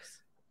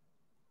 folks.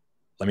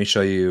 Let me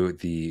show you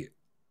the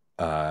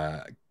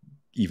let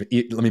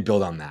me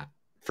build on that.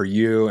 For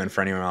you and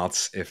for anyone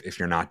else, if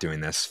you're not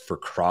doing this, for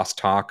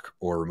crosstalk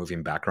or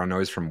removing background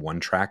noise from one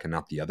track and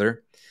not the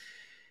other,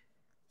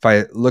 if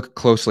I look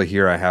closely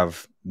here, I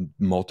have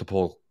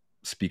multiple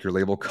speaker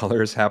label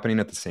colors happening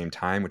at the same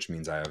time, which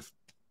means I have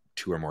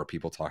 2 or more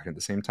people talking at the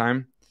same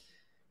time.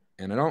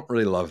 And I don't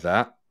really love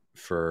that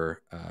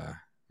for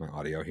my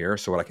audio here.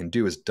 So what I can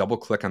do is double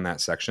click on that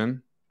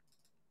section.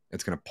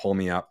 It's going to pull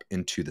me up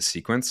into the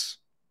sequence,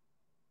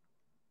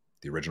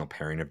 the original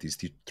pairing of these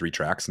 3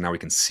 tracks. And now we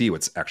can see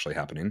what's actually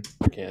happening.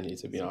 Candy,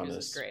 to be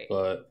honest.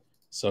 But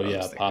so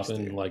yeah,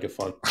 popping like a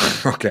fun.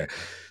 Okay.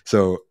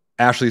 So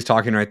Ashley's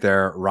talking right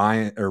there.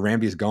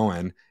 Ramby's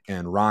going,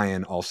 and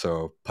Ryan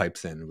also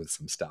pipes in with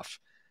some stuff.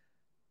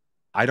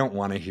 I don't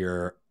want to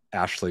hear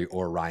Ashley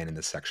or Ryan in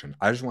this section.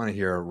 I just want to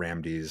hear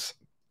Ramby's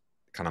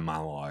kind of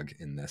monologue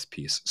in this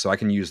piece. So I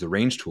can use the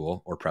range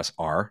tool or press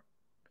R,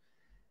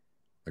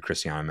 like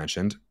Christiana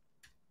mentioned,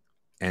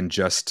 and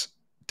just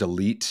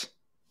delete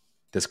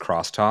this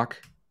crosstalk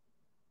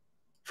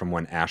from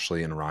when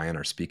Ashley and Ryan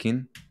are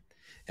speaking.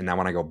 And now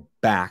when I go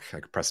back, I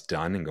can press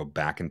done and go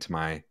back into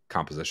my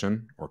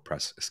composition or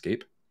press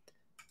escape.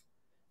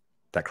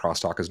 That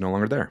crosstalk is no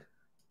longer there.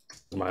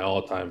 My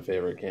all-time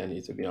favorite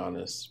candy, to be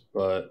honest.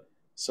 But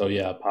so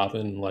yeah,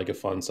 popping like a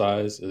fun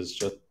size is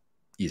just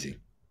easy.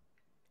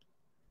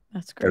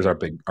 That's great. There's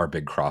our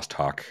big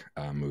crosstalk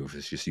move.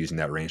 Is just using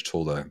that range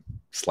tool to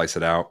slice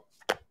it out,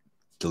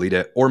 delete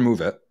it, or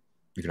move it.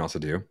 You can also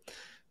do,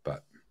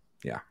 but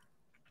yeah.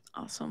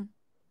 Awesome.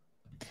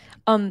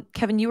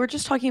 Kevin, you were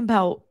just talking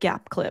about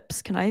gap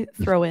clips. Can I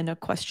throw in a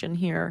question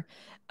here?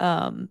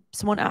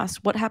 Someone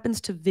asked, what happens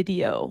to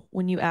video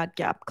when you add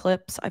gap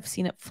clips? I've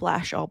seen it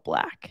flash all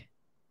black.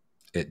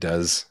 It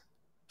does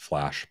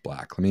flash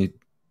black. Let me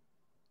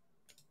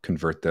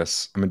convert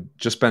this. I'm going to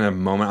just spend a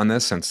moment on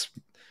this since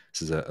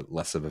this is a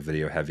less of a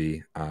video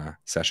heavy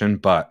session.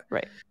 But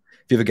right.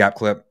 If you have a gap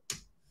clip,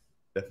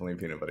 definitely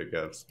peanut butter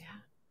cups. Yeah.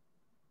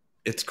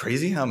 It's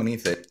crazy how many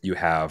things you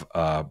have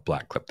a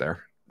black clip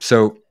there.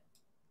 So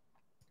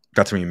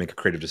that's when you make a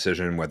creative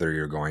decision whether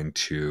you're going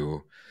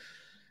to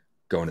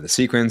go into the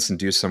sequence and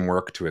do some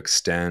work to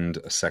extend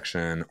a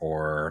section,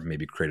 or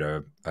maybe create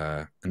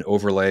an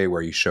overlay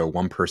where you show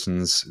one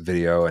person's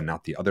video and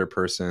not the other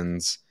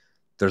person's.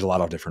 There's a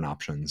lot of different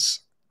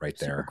options right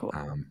there. Cool.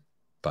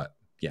 But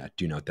yeah,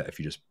 do note that if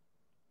you just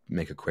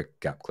make a quick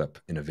gap clip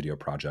in a video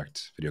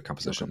project, video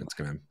composition, it's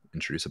going to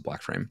introduce a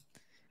black frame.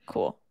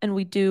 Cool. And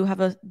we do have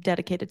a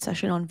dedicated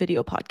session on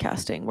video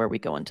podcasting where we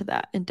go into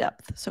that in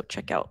depth. So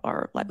check out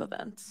our live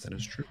events. That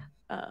is true.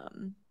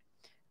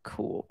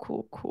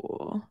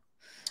 Cool.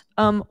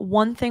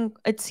 One thing,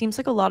 it seems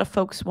like a lot of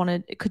folks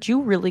wanted, could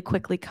you really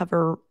quickly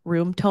cover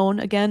room tone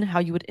again, how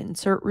you would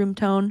insert room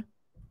tone?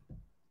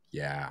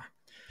 Yeah.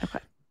 Okay.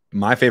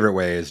 My favorite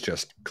way is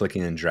just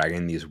clicking and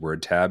dragging these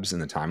word tabs in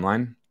the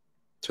timeline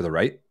to the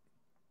right.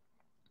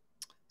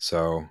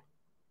 So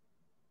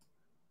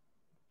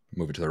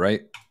move it to the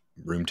right,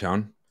 room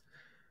tone.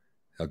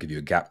 I'll give you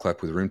a gap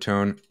clip with room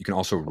tone. You can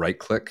also right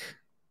click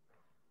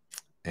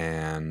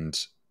and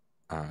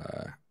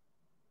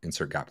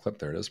insert gap clip.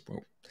 There it is.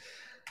 Whoa.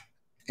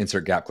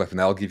 Insert gap clip, and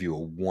that'll give you a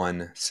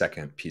 1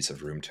 second piece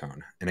of room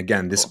tone. And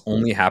again, this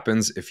only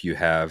happens if you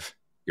have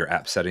your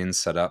app settings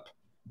set up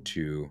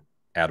to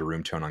add a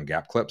room tone on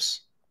gap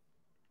clips.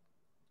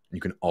 You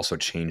can also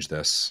change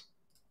this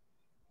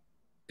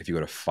if you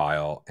go to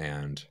File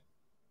and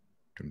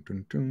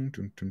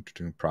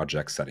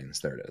Project Settings.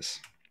 There it is.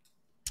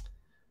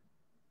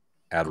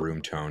 Add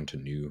room tone to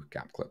new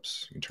gap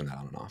clips. You can turn that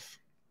on and off.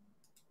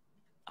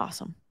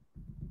 Awesome.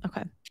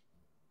 Okay.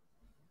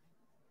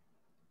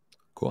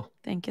 Cool.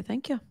 Thank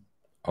you.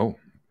 Oh,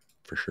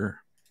 for sure.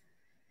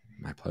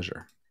 My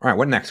pleasure. All right.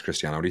 What next,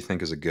 Christiana? What do you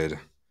think is a good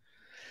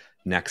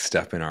next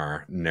step in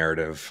our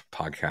narrative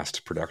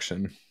podcast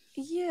production?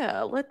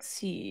 Yeah, let's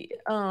see.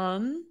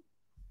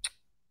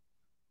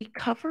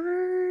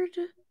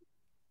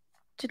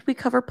 Did we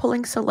cover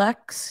pulling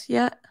selects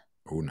yet?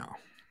 Oh, no.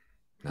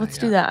 Let's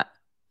do that.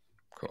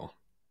 Cool.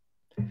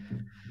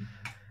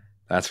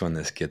 That's when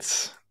this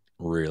gets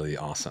really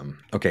awesome.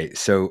 Okay,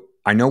 so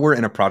I know we're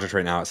in a project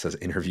right now. It says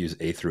interviews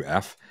A through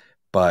F,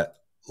 but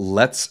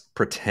let's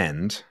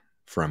pretend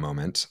for a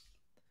moment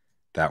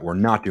that we're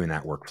not doing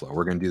that workflow.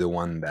 We're going to do the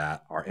one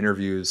that our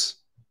interviews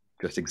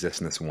just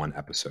exist in this one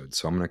episode.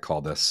 So I'm going to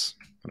call this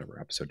whatever,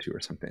 episode 2 or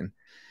something.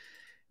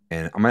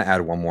 And I'm going to add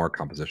one more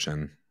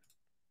composition,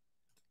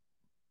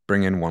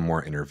 bring in one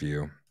more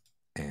interview,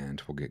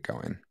 and we'll get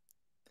going.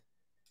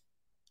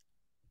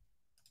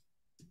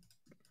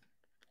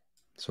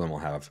 So then we'll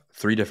have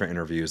 3 different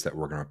interviews that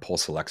we're going to pull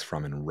selects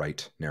from and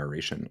write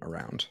narration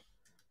around.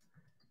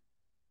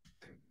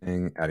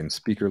 And adding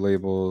speaker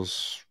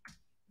labels,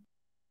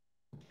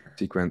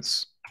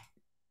 sequence.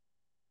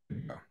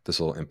 This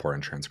will import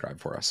and transcribe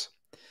for us.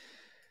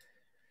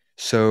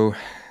 So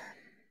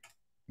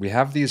we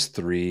have these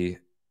 3.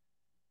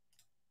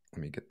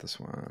 Let me get this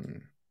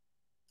one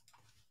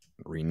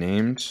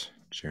renamed.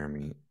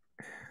 Jeremy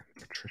and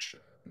Patricia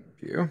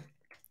interview.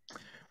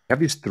 We have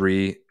these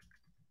 3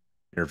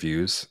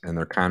 interviews, and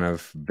they're kind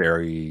of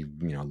very,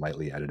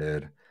 lightly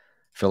edited,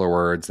 filler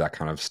words, that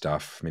kind of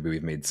stuff. Maybe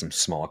we've made some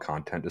small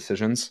content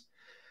decisions,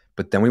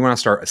 but then we want to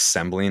start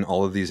assembling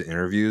all of these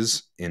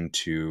interviews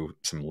into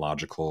some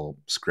logical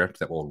script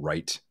that will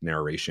write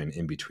narration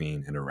in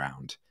between and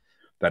around.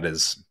 That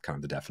is kind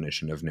of the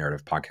definition of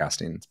narrative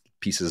podcasting: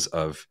 pieces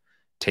of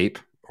tape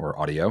or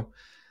audio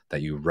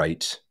that you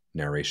write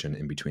narration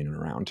in between and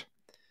around.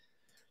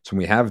 So when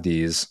we have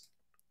these,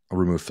 I'll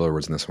remove filler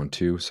words in this one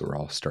too, so we're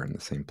all starting in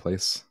the same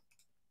place.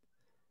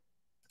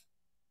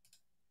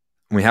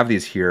 When we have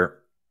these here,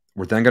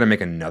 we're then going to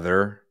make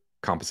another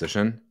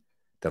composition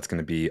that's going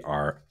to be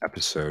our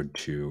episode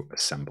 2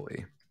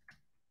 assembly.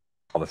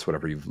 Call this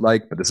whatever you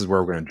like, but this is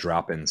where we're going to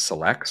drop in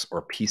selects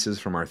or pieces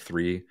from our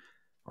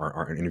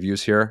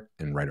interviews here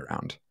and write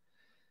around.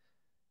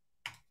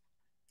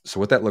 So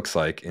what that looks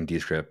like in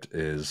Descript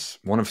is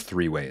one of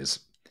 3 ways.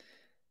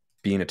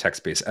 Being a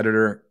text-based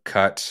editor,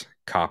 cut,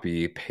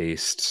 copy,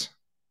 paste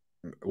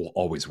will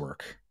always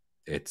work.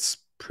 It's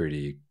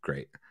pretty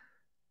great.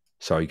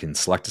 So you can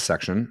select a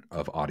section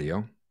of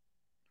audio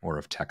or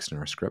of text in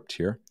our script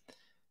here,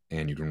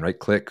 and you can right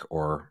click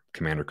or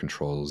Command or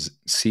Control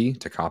C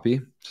to copy,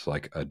 just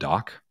like a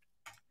doc.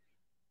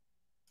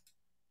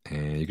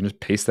 And you can just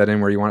paste that in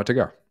where you want it to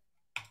go.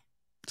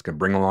 It's going to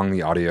bring along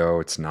the audio.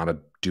 It's not a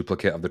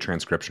duplicate of the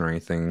transcription or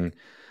anything.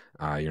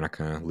 You're not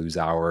going to lose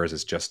hours.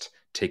 It's just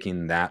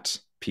taking that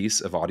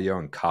piece of audio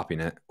and copying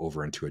it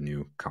over into a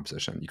new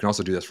composition. You can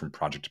also do this from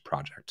project to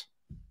project.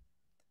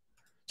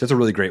 So it's a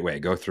really great way.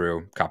 Go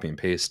through, copy and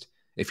paste.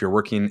 If you're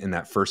working in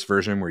that first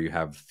version where you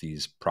have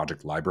these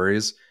project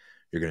libraries,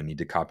 you're going to need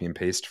to copy and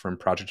paste from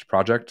project to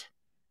project.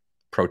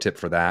 Pro tip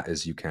for that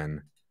is you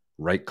can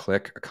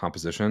right-click a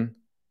composition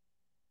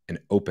and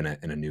open it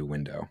in a new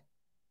window,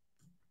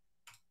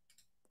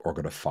 or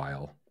go to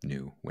File,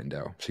 New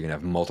Window. So you can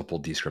have multiple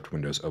Descript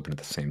windows open at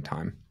the same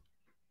time,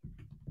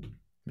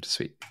 which is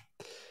sweet.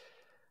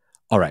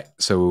 All right,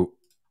 so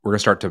we're going to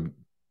start to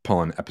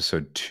pull in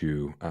episode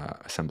 2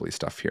 assembly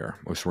stuff here.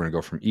 So we're going to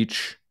go from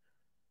each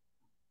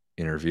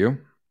interview.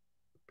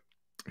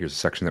 Here's a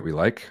section that we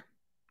like.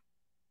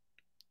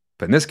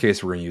 But in this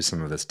case, we're going to use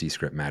some of this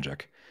Descript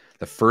magic.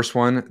 The first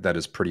one that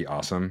is pretty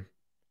awesome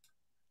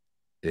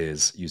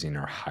is using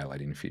our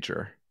highlighting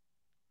feature.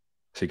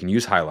 So you can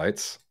use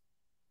highlights.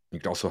 You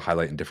can also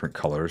highlight in different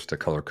colors to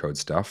color code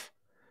stuff.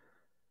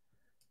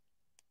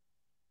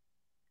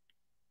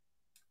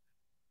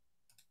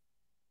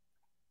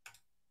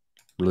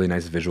 Really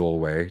nice visual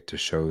way to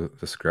show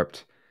the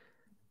script.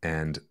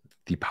 And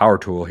the power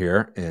tool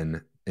here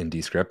in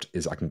Descript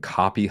is I can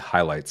copy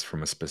highlights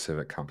from a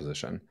specific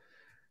composition.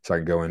 So I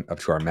can go in up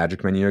to our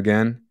magic menu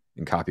again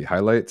and copy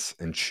highlights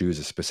and choose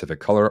a specific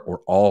color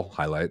or all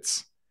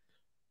highlights.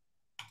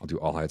 I'll do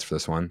all highlights for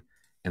this one.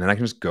 And then I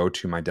can just go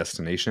to my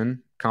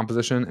destination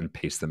composition and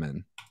paste them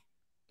in.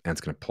 And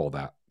it's going to pull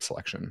that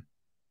selection.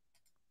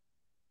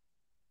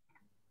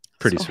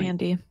 Pretty so sweet.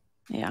 Handy.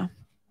 Yeah,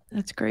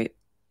 that's great.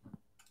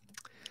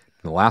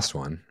 And the last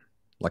one,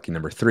 lucky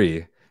number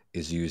 3,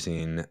 is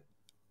using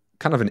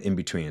kind of an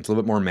in-between. It's a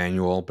little bit more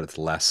manual, but it's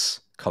less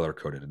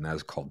color-coded, and that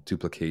is called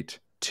Duplicate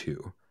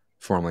 2,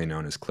 formerly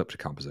known as Clipped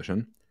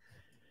Composition,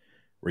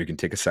 where you can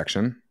take a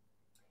section,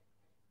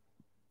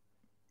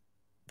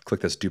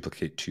 click this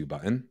Duplicate 2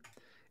 button,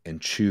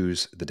 and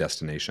choose the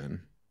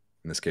destination.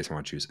 In this case, I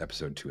want to choose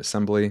Episode 2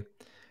 Assembly, and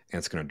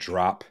it's going to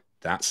drop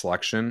that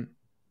selection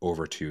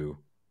over to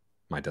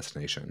my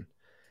destination.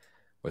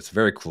 What's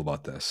very cool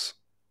about this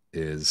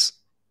is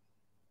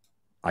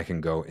I can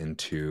go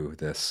into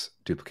this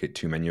Duplicate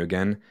 2 menu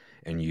again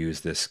and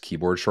use this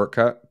keyboard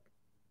shortcut.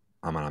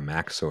 I'm on a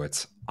Mac, so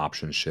it's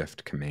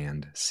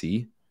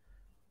Option-Shift-Command-C.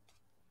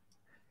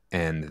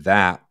 And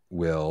that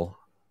will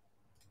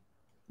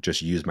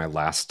just use my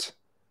last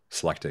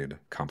selected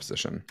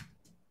composition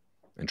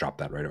and drop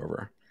that right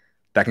over.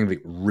 That can be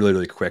really,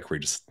 really quick, where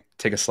you just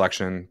take a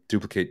selection,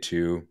 Duplicate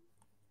 2,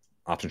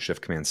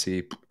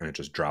 Option-Shift-Command-C, and it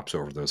just drops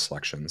over those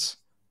selections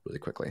really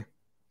quickly.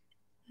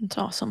 It's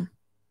awesome.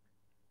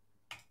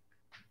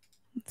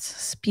 It's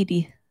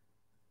speedy.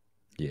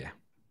 Yeah.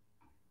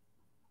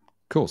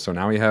 Cool. So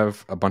now we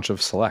have a bunch of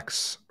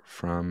selects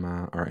from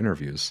our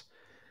interviews.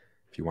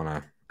 If you want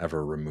to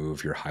ever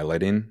remove your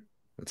highlighting,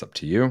 it's up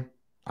to you.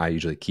 I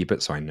usually keep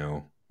it so I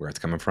know where it's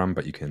coming from,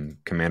 but you can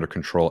Command or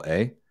Control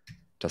A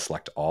to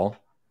select all,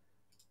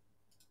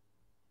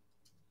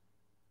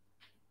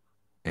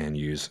 and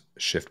use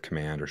Shift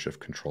Command or Shift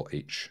Control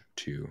H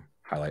to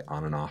highlight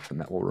on and off, and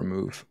that will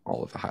remove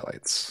all of the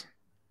highlights.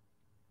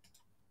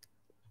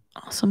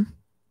 Awesome.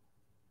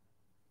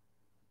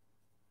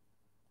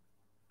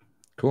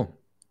 Cool.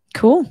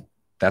 Cool.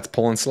 That's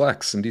pulling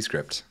selects in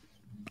Descript.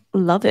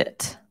 Love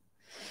it.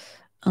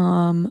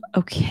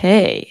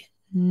 Okay.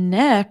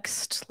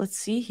 Next, let's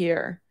see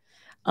here.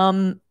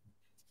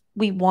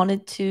 We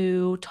wanted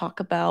to talk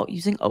about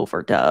using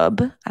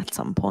Overdub at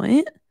some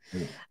point.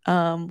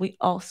 We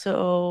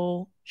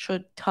also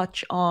should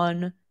touch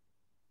on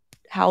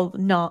how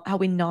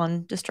we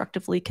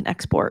non-destructively can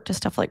export to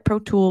stuff like Pro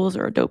Tools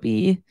or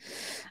Adobe.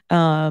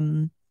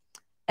 And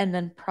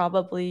then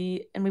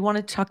we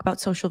wanted to talk about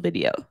social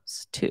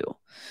videos too.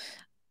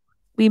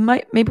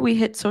 Maybe we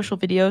hit social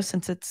videos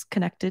since it's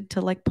connected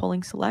to like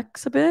pulling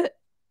selects a bit.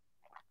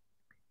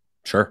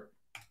 Sure.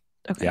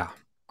 Okay. Yeah.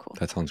 Cool.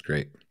 That sounds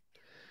great.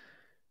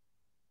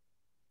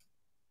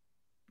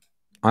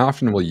 I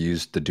often will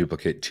use the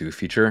Duplicate 2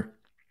 feature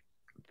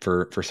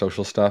for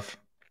social stuff.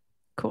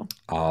 Cool.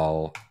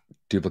 I'll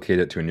duplicate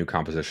it to a new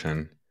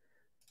composition,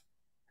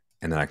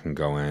 and then I can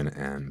go in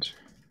and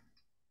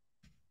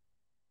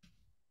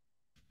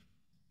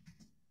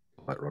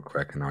pull it real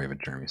quick. And now we have a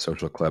Jeremy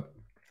social clip.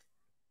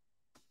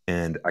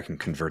 And I can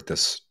convert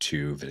this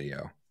to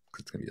video.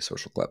 It's going to be a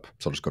social clip.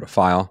 So I'll just go to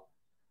File,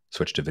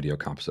 switch to Video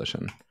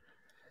Composition.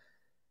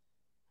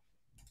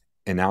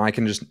 And now I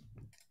can just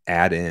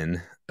add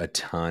in a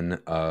ton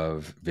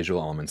of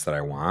visual elements that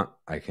I want.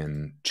 I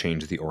can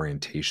change the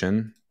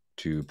orientation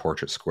to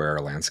portrait, square,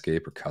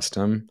 landscape, or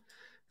custom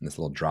in this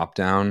little drop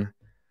down.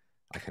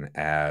 I can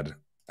add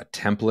a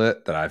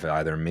template that I've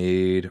either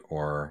made,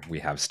 or we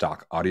have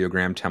stock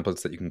audiogram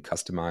templates that you can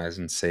customize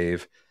and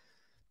save.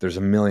 There's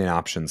a million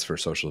options for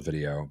social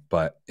video,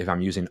 but if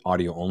I'm using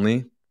audio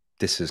only,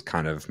 this is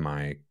kind of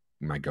my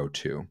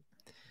go-to.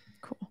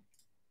 Cool.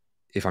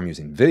 If I'm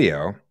using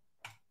video,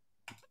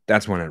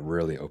 that's when it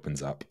really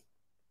opens up,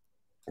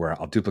 where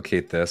I'll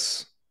duplicate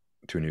this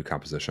to a new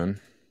composition,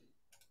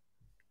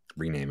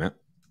 rename it,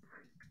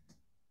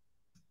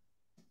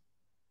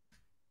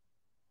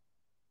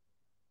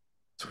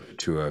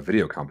 to a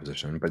video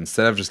composition. But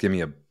instead of just giving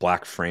me a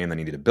black frame that I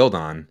needed to build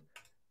on,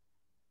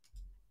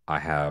 I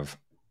have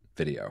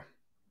video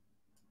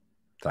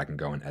that I can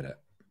go and edit.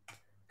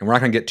 And we're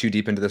not going to get too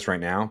deep into this right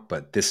now,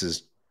 but this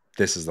is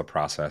the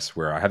process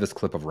where I have this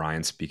clip of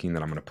Ryan speaking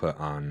that I'm going to put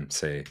on,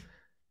 say,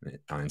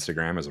 on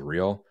Instagram as a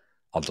reel.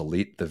 I'll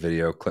delete the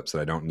video clips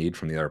that I don't need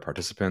from the other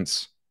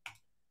participants,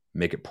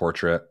 make it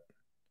portrait,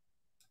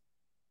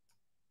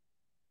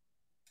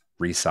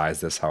 resize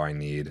this how I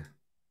need,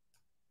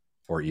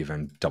 or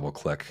even double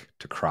click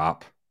to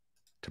crop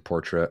to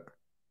portrait.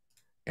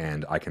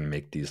 And I can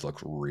make these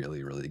look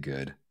really, really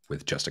good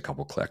with just a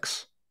couple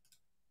clicks,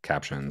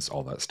 captions,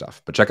 all that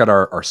stuff. But check out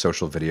our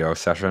social video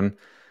session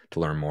to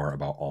learn more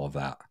about all of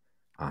that.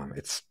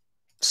 It's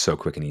so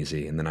quick and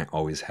easy. And then I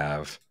always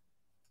have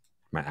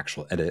my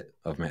actual edit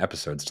of my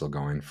episode still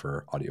going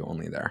for audio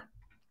only there.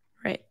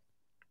 Right.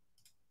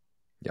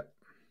 Yep.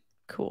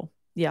 Cool.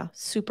 Yeah.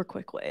 Super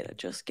quick way to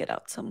just get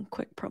out some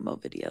quick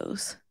promo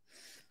videos.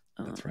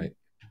 That's right.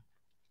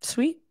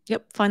 Sweet.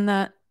 Yep. Find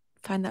that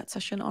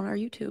session on our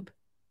YouTube.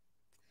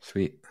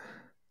 Sweet.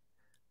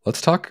 Let's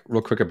talk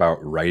real quick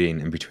about writing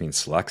in between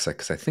selects,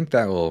 because I think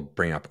that will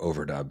bring up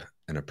Overdub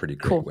in a pretty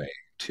great way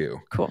too.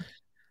 Cool.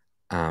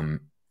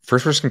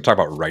 First, we're just going to talk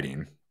about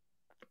writing.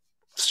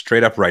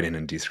 Straight up writing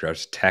in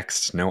Descript,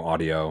 text, no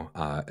audio.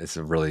 It's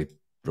a really,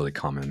 really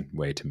common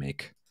way to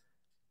make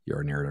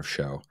your narrative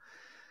show.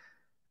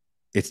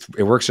 It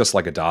works just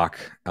like a doc,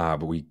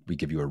 but we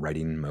give you a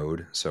writing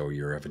mode. So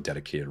you have a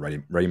dedicated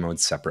writing mode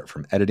separate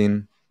from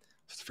editing.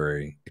 It's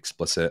very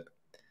explicit.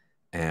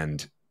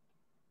 And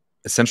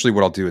essentially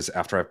what I'll do is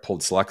after I've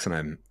pulled selects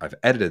and I've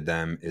edited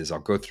them is I'll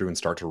go through and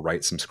start to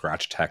write some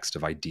scratch text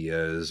of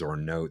ideas or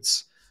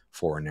notes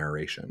for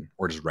narration,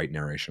 or just write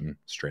narration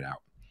straight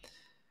out.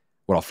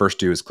 What I'll first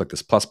do is click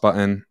this plus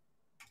button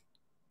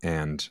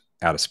and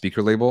add a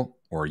speaker label,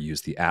 or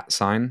use the @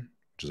 sign,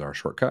 which is our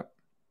shortcut.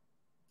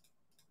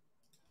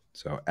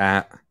 So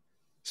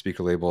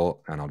speaker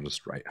label, and I'll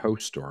just write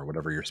host or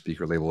whatever your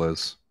speaker label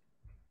is.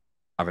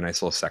 I have a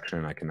nice little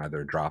section I can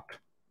either drop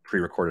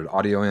pre-recorded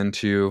audio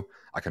into,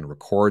 I can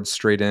record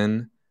straight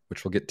in,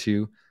 which we'll get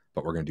to,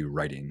 but we're going to do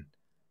writing.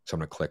 So I'm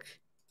going to click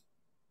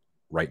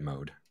write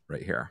mode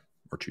right here,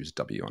 or choose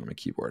W on my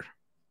keyboard.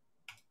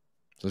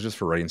 So it's just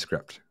for writing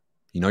script.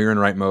 You know you're in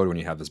write mode when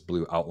you have this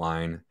blue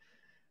outline.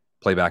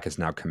 Playback is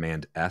now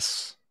Command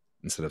S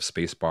instead of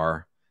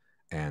spacebar,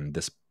 and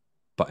this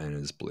button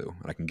is blue.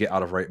 And I can get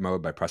out of write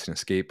mode by pressing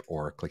escape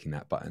or clicking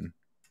that button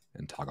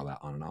and toggle that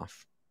on and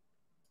off.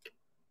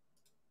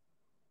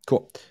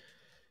 Cool.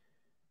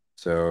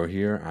 So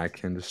here I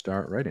can just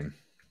start writing.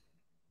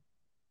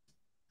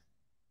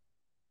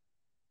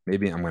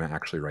 Maybe I'm going to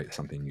actually write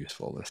something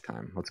useful this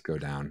time. Let's go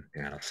down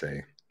and I'll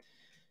say,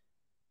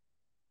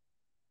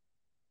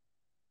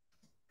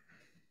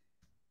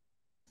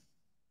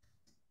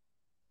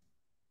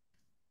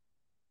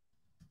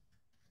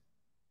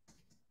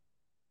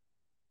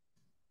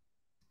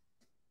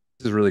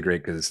 this is really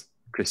great because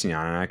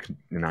Christiana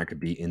and I could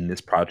be in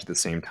this project at the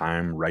same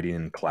time, writing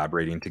and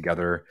collaborating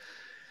together,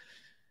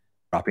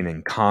 dropping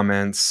in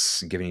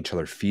comments, giving each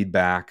other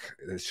feedback.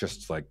 It's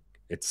just like,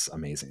 it's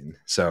amazing.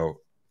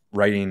 So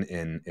writing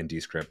in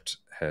Descript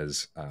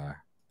has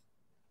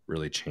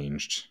really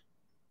changed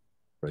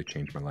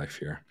my life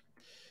here.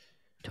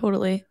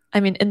 Totally.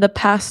 I mean, in the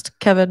past,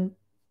 Kevin,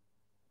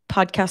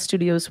 podcast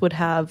studios would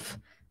have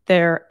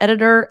their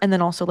editor and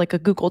then also like a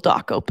Google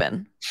Doc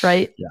open,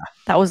 right? Yeah.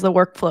 That was the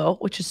workflow,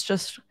 which is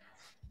just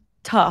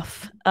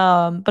tough.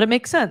 But it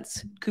makes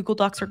sense. Google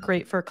Docs are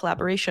great for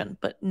collaboration,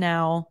 but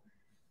now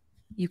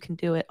you can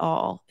do it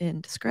all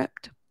in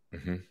Descript.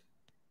 Mm-hmm.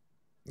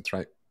 That's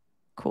right.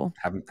 Cool.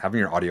 Having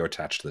your audio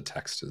attached to the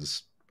text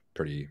is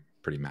pretty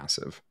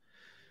massive.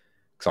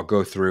 Because I'll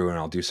go through and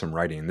I'll do some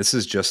writing. This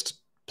is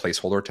just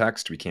placeholder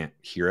text. We can't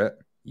hear it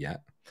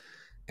yet.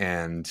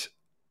 And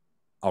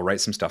I'll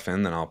write some stuff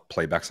in, then I'll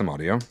play back some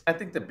audio. I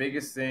think the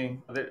biggest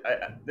thing,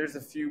 there's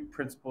a few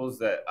principles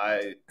that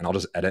and I'll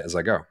just edit as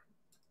I go.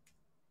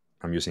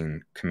 I'm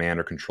using Command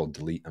or Control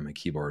Delete on my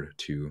keyboard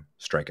to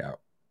strike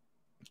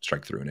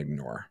through and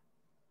ignore.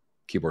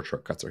 Keyboard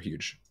shortcuts are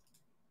huge.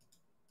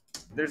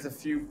 There's a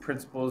few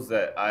principles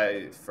that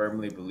I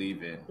firmly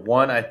believe in.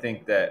 One, I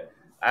think that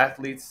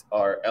athletes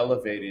are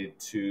elevated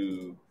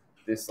to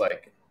this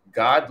like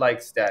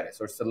godlike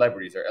status, or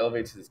celebrities are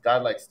elevated to this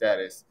godlike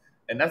status.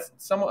 And that's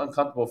somewhat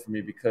uncomfortable for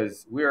me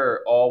because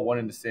we're all one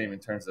and the same in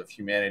terms of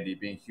humanity,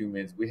 being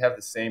humans. We have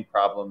the same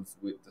problems,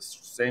 with the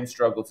same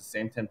struggles, the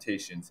same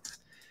temptations.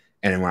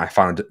 And when I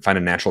find a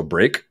natural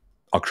break,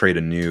 I'll create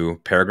a new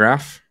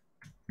paragraph,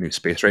 new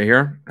space right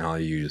here, and I'll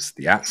use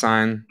the @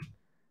 sign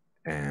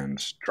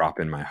and drop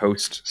in my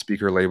host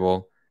speaker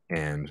label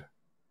and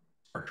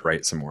start to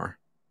write some more.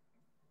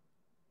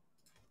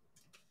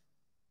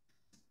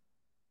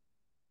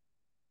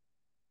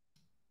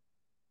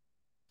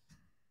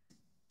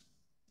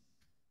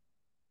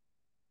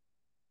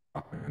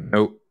 Drop in a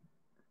note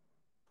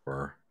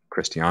for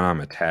Christiana. I'm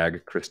going to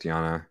tag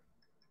Christiana,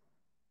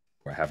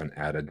 who I haven't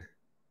added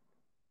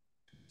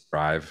to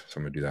Drive, so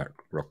I'm going to do that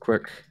real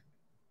quick.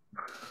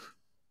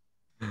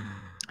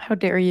 How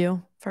dare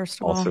you, first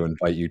of all. Also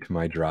invite you to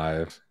my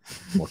Drive.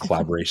 Little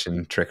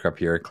collaboration trick up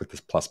here. Click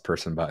this plus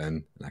person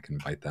button and I can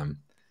invite them.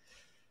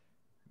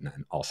 and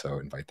then also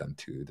invite them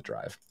to the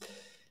drive.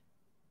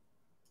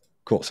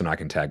 Cool. So now I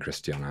can tag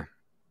Christiana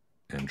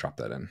and drop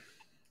that in.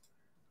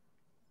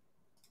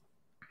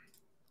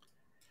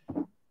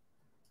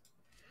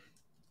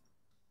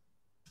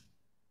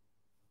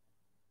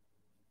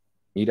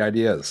 Need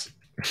ideas.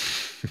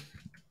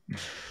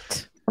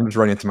 I'm just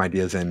writing some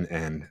ideas in,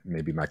 and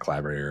maybe my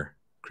collaborator,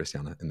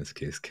 Christiana, in this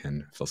case,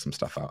 can fill some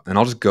stuff out. And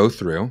I'll just go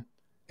through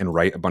and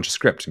write a bunch of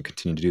scripts and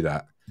continue to do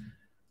that.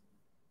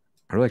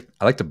 I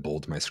like to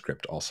bold my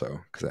script also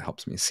because it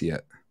helps me see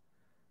it.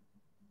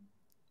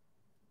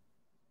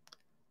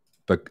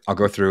 But I'll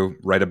go through,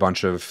 write a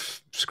bunch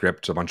of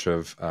script, a bunch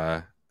of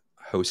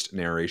host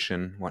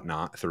narration,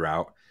 whatnot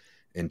throughout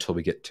until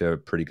we get to a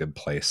pretty good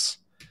place.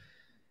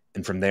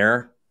 And from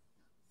there,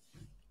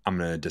 I'm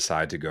going to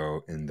decide to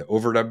go in the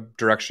overdub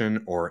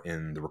direction or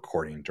in the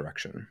recording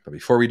direction. But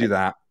before we do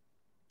that,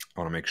 I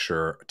want to make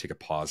sure, take a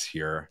pause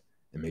here,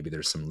 and maybe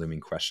there's some looming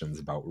questions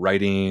about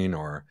writing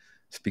or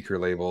speaker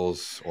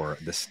labels or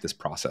this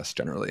process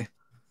generally.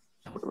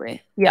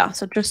 Totally. Yeah.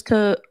 So just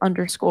to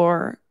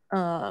underscore,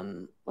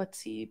 let's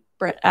see,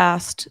 Brett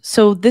asked,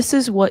 so this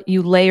is what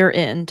you layer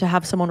in to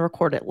have someone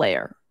record it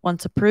layer.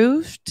 Once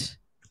approved.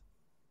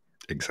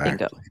 Exactly.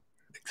 Bingo.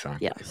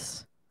 Exactly.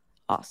 Yes.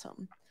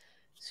 Awesome.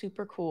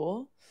 Super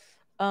cool.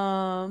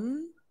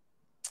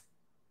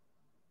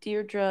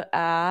 Deirdre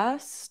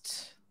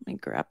asked, let me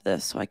grab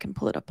this so I can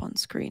pull it up on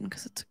screen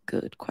because it's a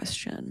good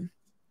question.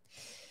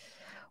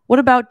 What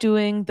about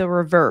doing the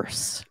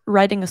reverse,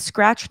 writing a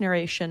scratch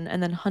narration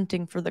and then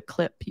hunting for the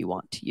clip you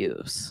want to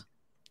use?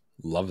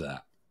 Love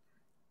that.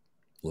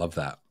 Love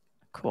that.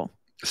 Cool.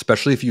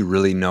 Especially if you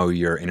really know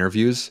your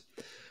interviews.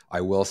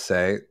 I will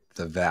say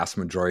the vast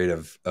majority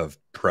of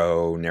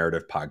pro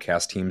narrative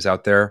podcast teams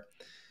out there,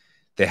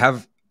 they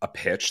have a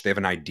pitch, they have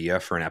an idea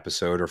for an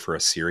episode or for a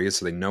series,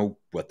 so they know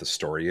what the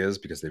story is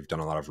because they've done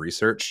a lot of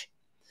research.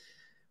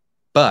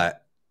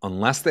 But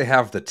unless they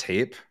have the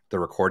tape, the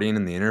recording,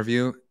 and the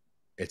interview,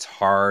 it's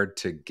hard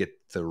to get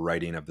the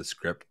writing of the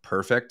script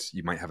perfect.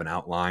 You might have an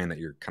outline that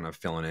you're kind of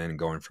filling in and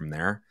going from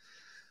there.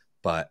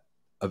 But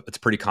it's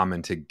pretty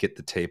common to get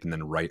the tape and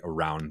then write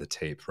around the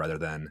tape rather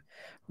than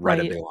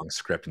write a big long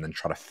script and then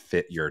try to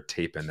fit your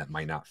tape in that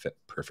might not fit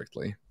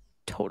perfectly.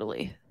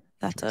 Totally.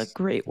 That's a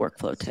great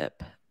workflow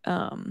tip.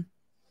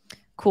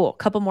 Cool.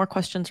 Couple more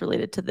questions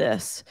related to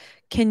this.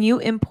 Can you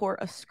import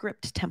a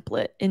script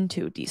template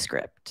into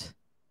Descript?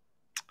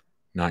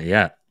 Not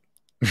yet.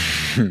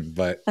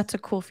 But that's a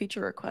cool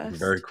feature request.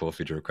 Very cool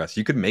feature request.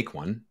 You could make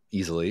one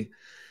easily.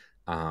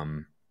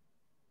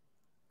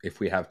 If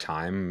we have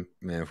time,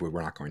 if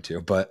we're not going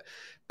to, but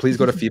please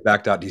go to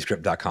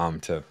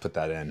feedback.descript.com to put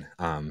that in.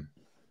 In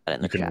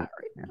the chat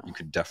right now. You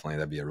could definitely,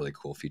 that'd be a really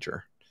cool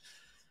feature.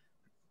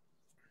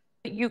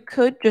 You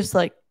could just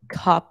like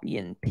copy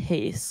and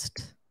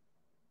paste.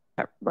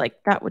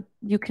 Like that would,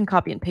 you can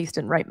copy and paste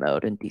in write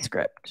mode in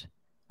Descript.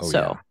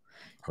 Oh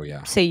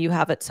yeah. Say you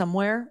have it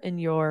somewhere in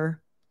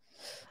your,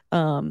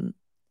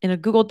 in a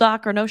Google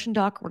Doc or Notion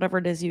doc or whatever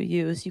it is you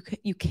use,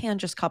 you can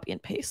just copy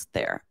and paste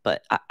there.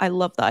 But I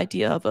love the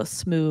idea of a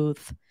smooth,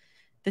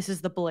 this is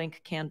the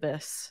blank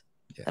canvas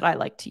that I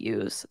like to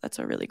use. That's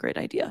a really great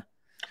idea.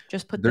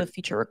 Just put the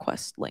feature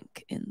request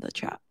link in the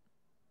chat.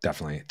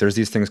 Definitely. There's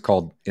these things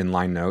called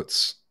inline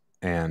notes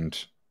and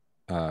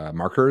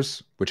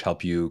markers, which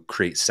help you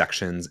create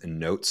sections and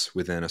notes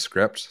within a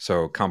script.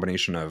 So a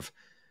combination of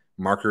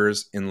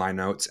markers, inline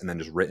notes, and then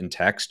just written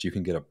text, you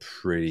can get a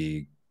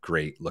pretty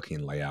great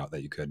looking layout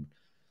that you could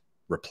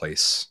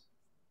replace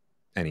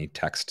any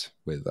text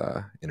with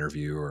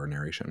interview or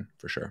narration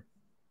for sure.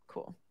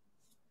 Cool.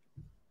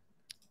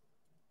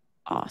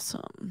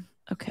 Awesome.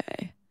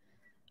 Okay.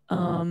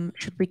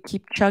 Should we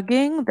keep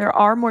chugging? There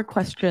are more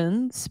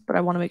questions, but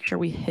I want to make sure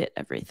we hit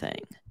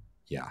everything.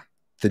 Yeah.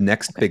 The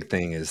next big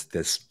thing is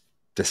this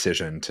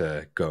decision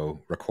to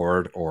go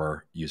record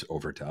or use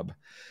Overdub.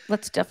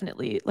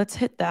 Let's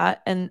hit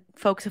that. And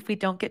folks, if we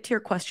don't get to your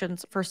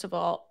questions, first of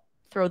all,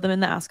 throw them in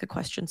the ask a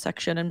question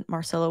section and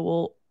Marcelo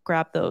will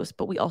grab those.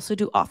 But we also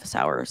do office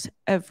hours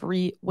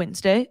every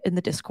Wednesday in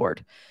the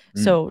Discord.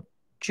 So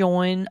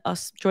join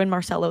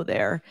Marcelo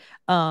there.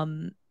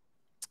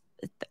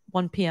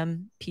 1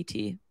 p.m.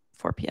 PT,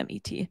 4 p.m.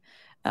 ET,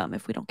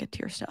 if we don't get to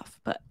your stuff.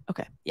 But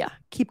okay, yeah,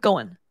 keep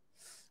going.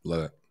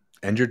 Love it.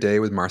 End your day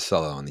with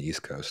Marcelo on the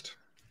East Coast.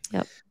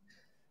 Yep.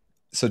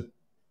 So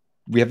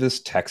we have this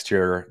text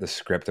here, the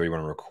script that we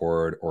want to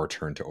record or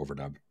turn to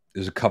Overdub.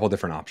 There's a couple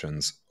different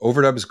options.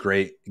 Overdub is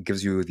great. It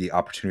gives you the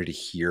opportunity to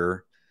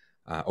hear.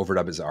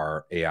 Overdub is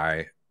our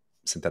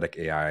synthetic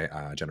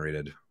AI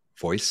generated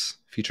voice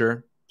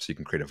feature. So you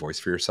can create a voice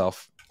for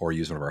yourself or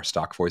use one of our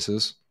stock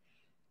voices.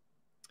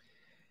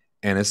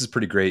 And this is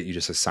pretty great. You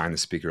just assign the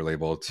speaker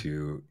label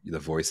to the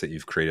voice that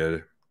you've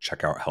created.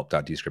 Check out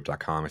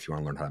help.descript.com if you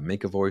want to learn how to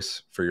make a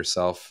voice for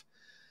yourself.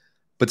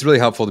 But it's really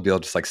helpful to be able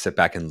to just like sit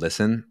back and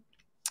listen.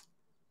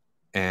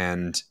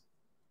 And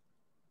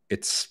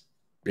it's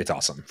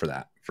awesome for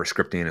that, for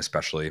scripting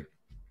especially.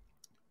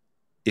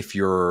 if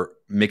you're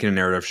making a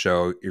narrative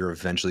show, you're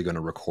eventually going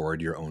to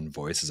record your own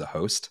voice as a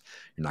host.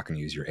 You're not going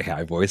to use your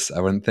AI voice, I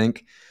wouldn't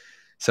think.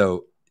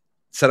 So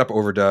set up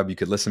Overdub. You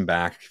could listen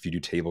back if you do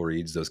table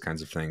reads, those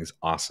kinds of things.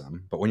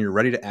 Awesome. But when you're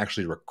ready to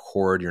actually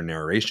record your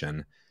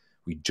narration,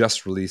 we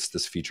just released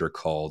this feature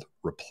called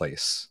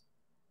Replace.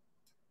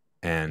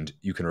 And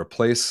you can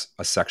replace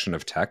a section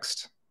of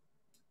text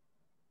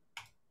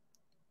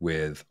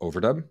with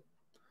Overdub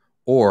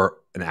or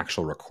an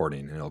actual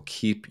recording. And it'll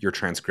keep your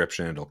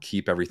transcription. It'll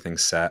keep everything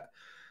set.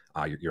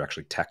 Your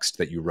actually text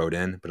that you wrote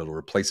in, but it'll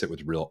replace it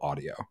with real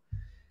audio.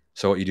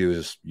 So what you do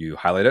is you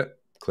highlight it,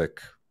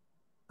 click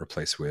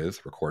Replace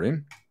with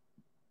Recording.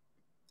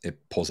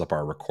 It pulls up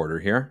our recorder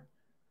here.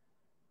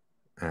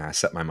 I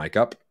set my mic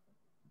up.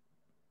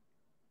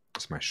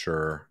 It's my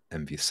Shure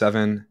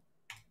MV7.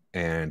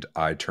 And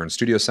I turn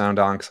studio sound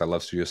on because I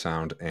love studio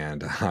sound.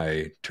 And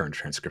I turn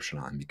transcription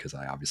on because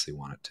I obviously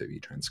want it to be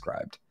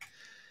transcribed.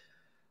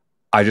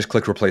 I just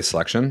click Replace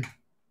Selection.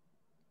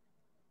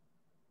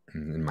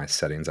 And in my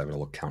settings, I have a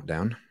little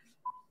countdown.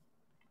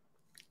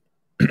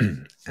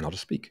 And I'll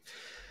just speak.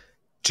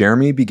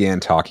 Jeremy began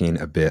talking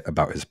a bit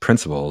about his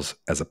principles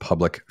as a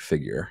public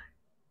figure.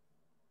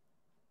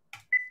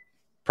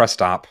 Press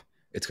stop.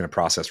 It's going to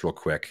process real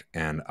quick,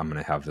 and I'm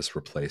going to have this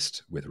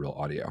replaced with real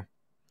audio.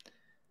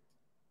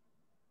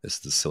 This is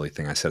the silly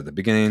thing I said at the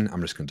beginning.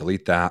 I'm just going to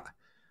delete that.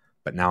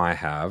 But now I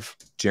have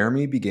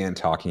Jeremy began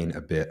talking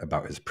a bit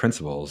about his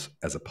principles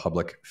as a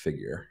public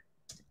figure.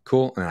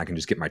 Cool. And I can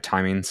just get my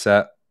timing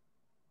set,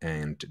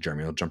 and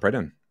Jeremy will jump right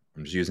in.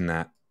 I'm just using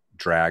that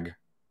drag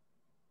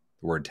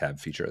word tab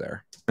feature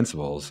there.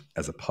 Principles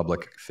as a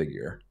public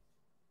figure.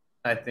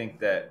 I think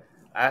that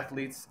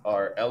athletes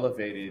are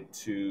elevated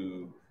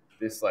to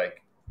this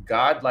like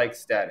godlike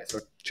status.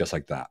 Just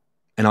like that.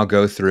 And I'll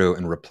go through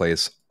and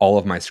replace all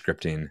of my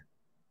scripting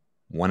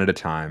one at a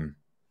time,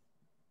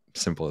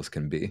 simple as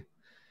can be.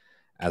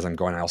 As I'm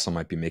going, I also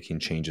might be making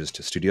changes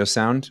to studio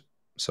sound.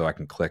 So I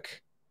can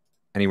click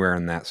anywhere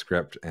in that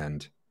script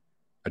and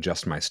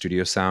adjust my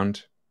studio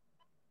sound.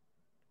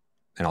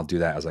 And I'll do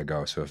that as I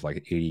go. So if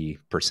like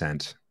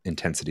 80%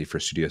 intensity for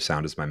studio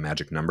sound is my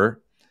magic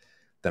number,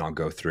 then I'll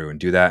go through and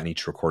do that. In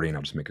each recording,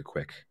 I'll just make a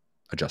quick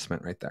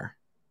adjustment right there.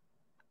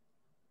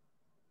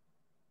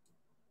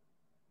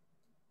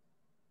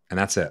 And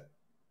that's it.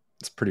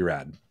 It's pretty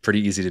rad, pretty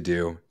easy to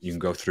do. You can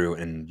go through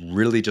and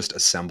really just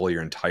assemble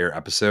your entire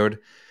episode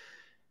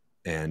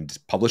and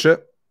publish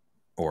it,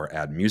 or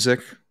add music,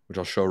 which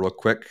I'll show real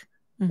quick,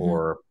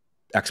 or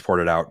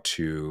export it out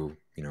to,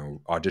 you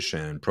know,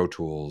 Audition, Pro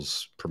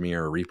Tools,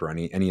 Premiere, Reaper,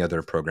 any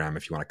other program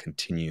if you want to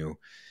continue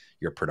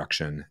your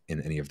production in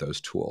any of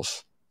those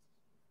tools.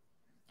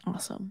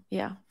 Awesome.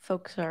 Yeah,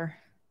 folks are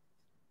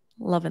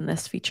loving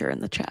this feature in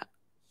the chat.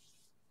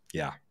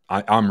 Yeah,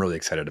 I'm really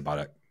excited about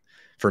it.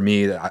 For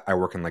me, I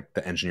work in like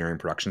the engineering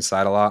production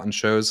side a lot on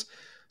shows.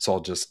 So I'll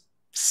just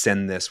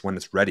send this when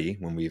it's ready,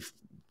 when we've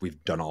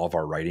done all of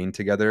our writing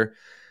together.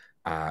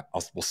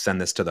 We'll send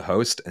this to the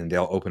host, and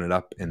they'll open it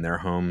up in their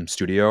home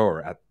studio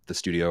or at the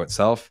studio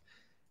itself,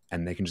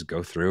 and they can just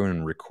go through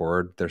and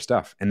record their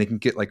stuff. And they can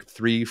get like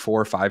 3,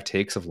 4, 5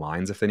 takes of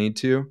lines if they need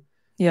to.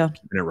 Yeah.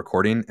 In a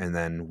recording, and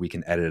then we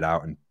can edit it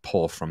out and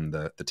pull from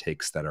the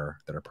takes that are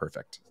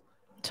perfect.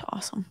 It's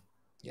awesome.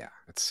 Yeah,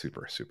 it's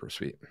super, super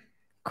sweet.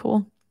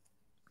 Cool.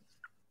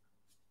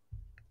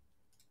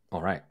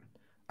 All right.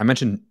 I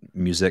mentioned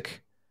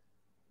music.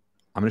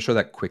 I'm going to show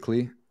that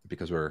quickly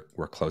because we're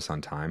close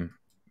on time.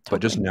 Totally.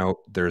 But just note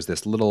there's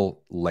this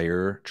little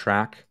layer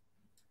track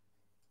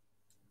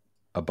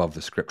above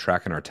the script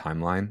track in our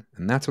timeline,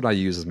 and that's what I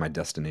use as my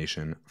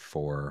destination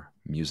for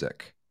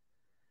music.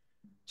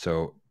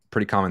 So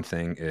pretty common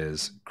thing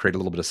is create a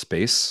little bit of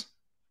space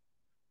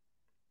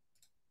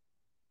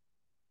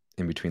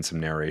in between some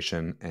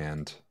narration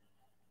and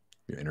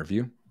your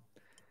interview,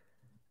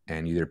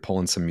 and either pull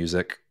in some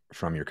music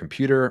from your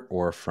computer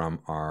or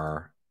from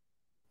our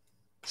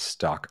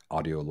stock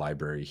audio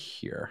library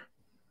here,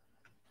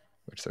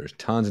 which there's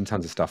tons and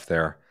tons of stuff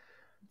there.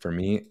 For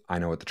me, I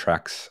know what the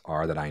tracks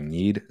are that I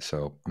need,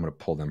 so I'm going to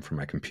pull them from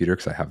my computer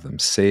because I have them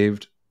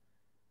saved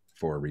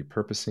for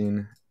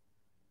repurposing.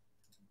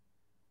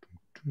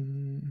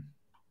 And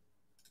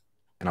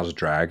I'll just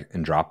drag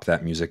and drop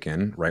that music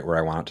in right where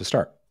I want it to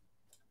start.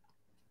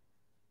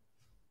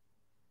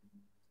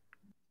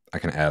 I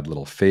can add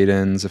little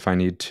fade-ins if I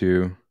need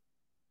to.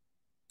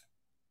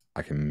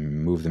 I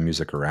can move the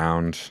music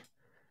around.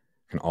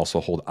 I can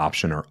also hold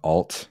Option or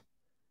Alt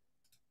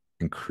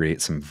and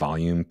create some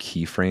volume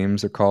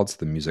keyframes, they're called, so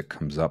the music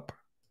comes up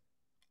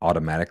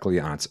automatically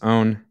on its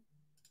own.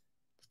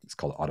 It's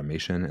called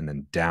automation, and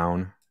then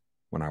down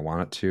when I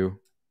want it to.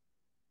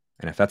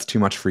 And if that's too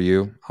much for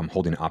you, I'm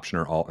holding Option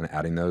or Alt and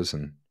adding those,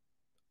 and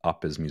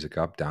up is music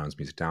up, down is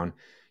music down.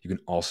 You can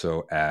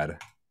also add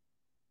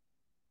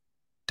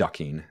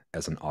ducking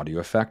as an audio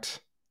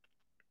effect,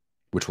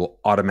 which will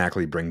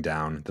automatically bring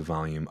down the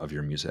volume of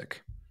your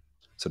music.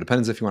 So it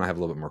depends if you want to have a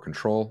little bit more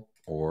control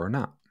or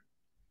not.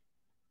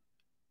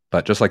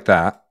 But just like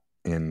that,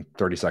 in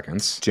 30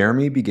 seconds.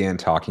 Jeremy began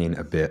talking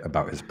a bit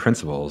about his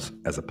principles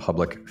as a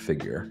public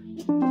figure.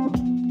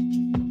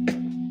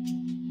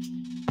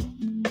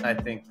 I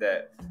think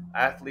that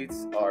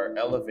athletes are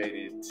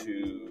elevated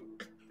to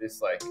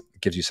this like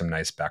It gives you some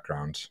nice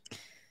background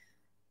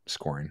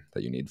scoring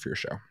that you need for your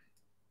show.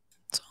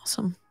 It's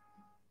awesome.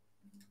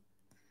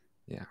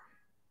 Yeah.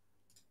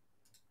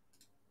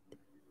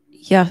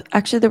 Yeah,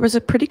 actually, there was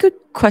a pretty good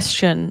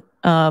question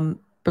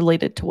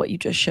related to what you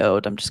just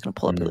showed. I'm just going to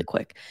pull up really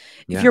quick.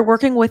 Yeah. If you're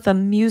working with a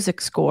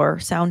music score,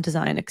 sound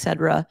design,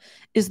 etc.,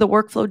 is the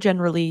workflow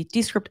generally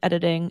Descript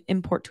editing,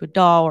 import to a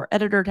DAW or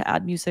editor to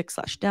add music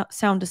 /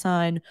 sound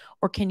design,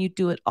 or can you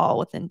do it all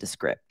within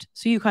Descript?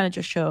 So you kind of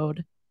just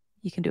showed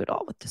you can do it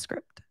all with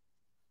Descript.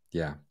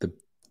 Yeah.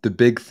 The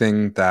big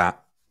thing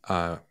that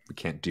we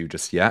can't do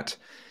just yet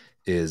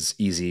is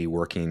easy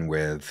working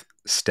with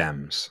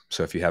stems.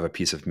 So if you have a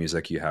piece of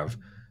music, you have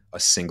a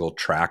single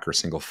track or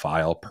single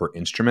file per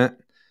instrument.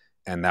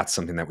 And that's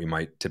something that we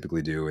might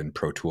typically do in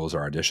Pro Tools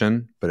or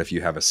Audition. But if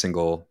you have a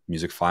single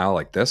music file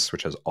like this,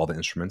 which has all the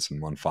instruments in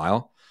one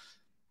file,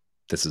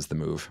 this is the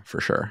move for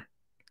sure.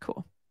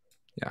 Cool.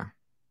 Yeah.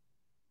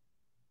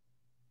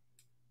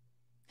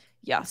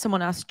 Yeah.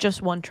 Someone asked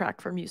just one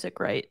track for music,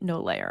 right?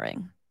 No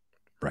layering.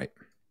 Right.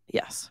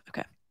 Yes.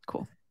 Okay.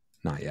 Cool.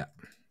 Not yet.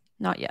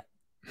 Not yet.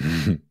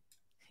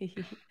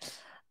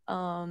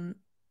 And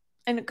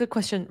a good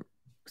question.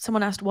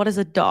 Someone asked, what is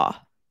a DAW?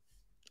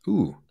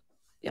 Ooh.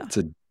 Yeah. It's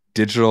a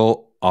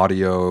digital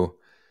audio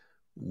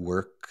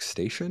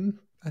workstation.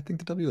 I think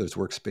the W is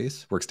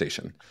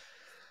workstation.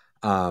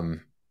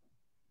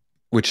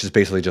 Which is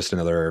basically just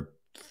another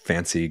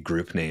fancy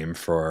group name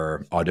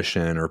for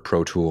Audition or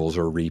Pro Tools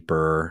or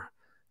Reaper,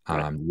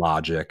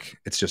 Logic.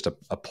 It's just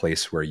a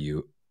place where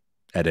you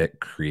edit,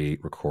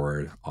 create,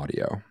 record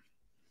audio.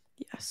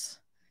 Yes.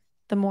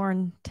 The more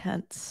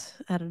intense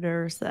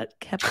editors that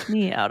kept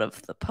me out of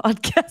the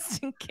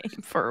podcasting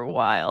game for a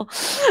while.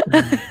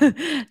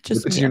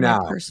 Just Look at me you and my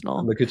now.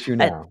 personal. Look at you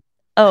now.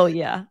 Oh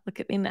yeah, look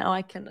at me now.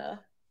 I can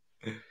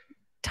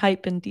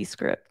type in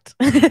Descript.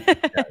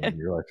 Yeah,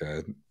 you're like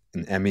an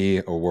Emmy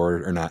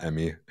award, or not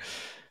Emmy,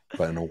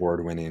 but an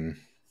award-winning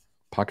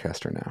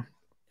podcaster now.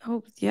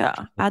 Oh yeah,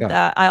 add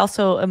that. I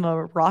also am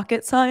a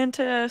rocket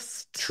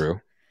scientist. True.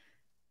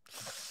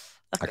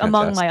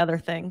 Among my other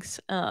things.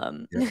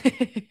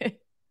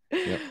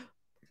 Yep.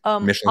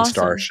 Michelin awesome.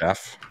 star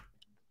chef.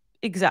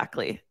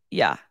 Exactly.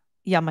 Yeah.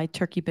 Yeah, my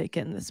turkey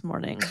bacon this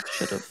morning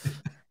should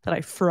have that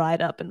I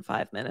fried up in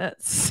 5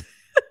 minutes.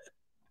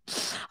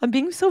 I'm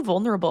being so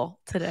vulnerable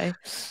today.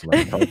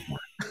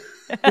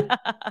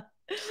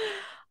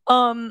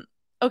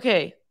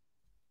 Okay.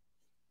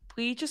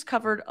 We just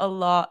covered a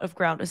lot of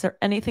ground. Is there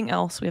anything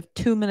else? We have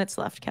 2 minutes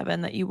left,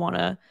 Kevin, that you want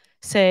to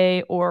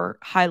say or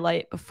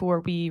highlight before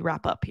we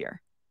wrap up here?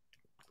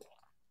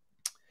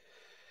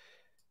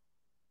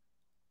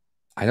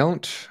 I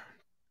don't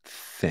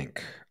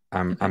think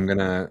I'm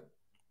gonna.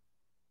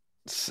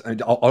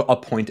 I'll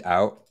point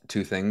out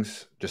 2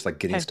 things, just like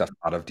getting stuff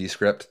out of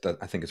Descript that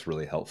I think is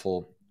really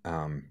helpful.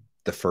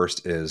 The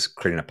first is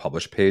creating a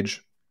publish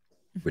page,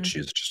 which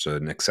is just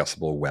an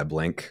accessible web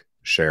link,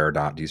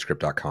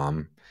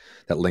 share.descript.com,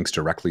 that links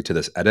directly to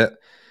this edit,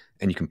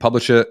 and you can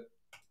publish it,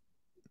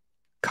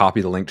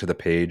 copy the link to the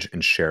page,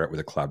 and share it with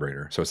a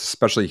collaborator. So it's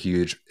especially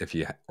huge if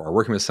you are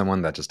working with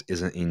someone that just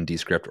isn't in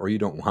Descript, or you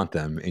don't want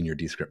them in your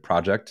Descript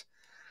project.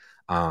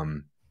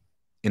 And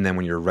then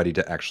when you're ready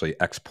to actually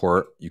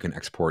export, you can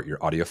export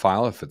your audio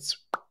file if it's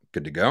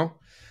good to go,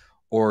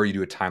 or you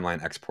do a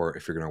timeline export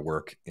if you're going to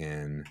work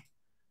in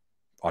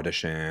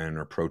Audition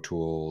or Pro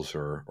Tools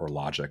or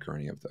Logic or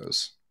any of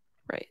those.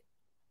 Right.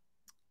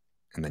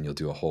 And then you'll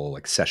do a whole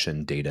like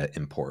session data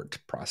import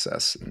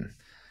process, and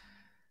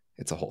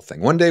it's a whole thing.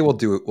 One day we'll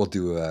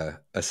do a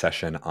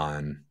session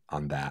on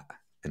that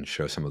and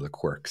show some of the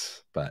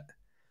quirks, but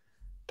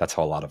that's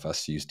how a lot of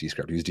us use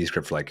Descript. We use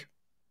Descript for like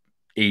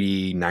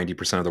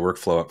 80-90% of the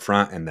workflow up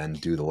front, and then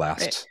do the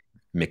last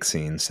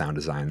mixing, sound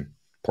design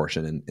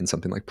portion in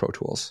something like Pro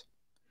Tools.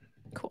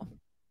 Cool.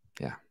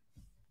 Yeah.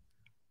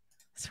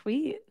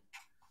 Sweet.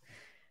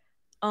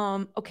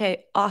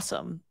 Okay,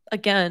 awesome.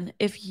 Again,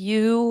 if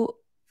you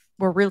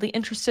were really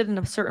interested in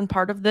a certain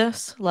part of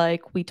this,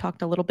 like we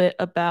talked a little bit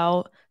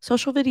about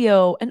social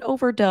video and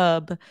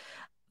overdub,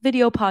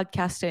 video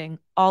podcasting,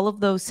 all of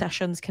those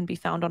sessions can be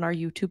found on our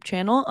YouTube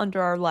channel under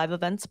our live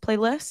events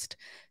playlist.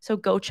 So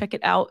go check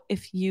it out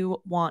if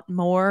you want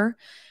more.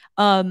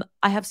 I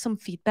have some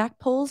feedback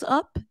polls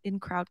up in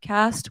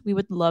Crowdcast. We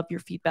would love your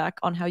feedback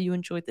on how you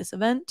enjoyed this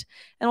event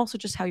and also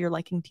just how you're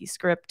liking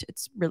Descript.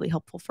 It's really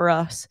helpful for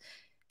us.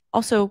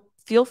 Also,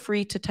 feel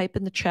free to type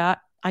in the chat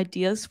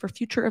ideas for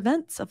future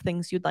events of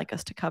things you'd like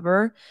us to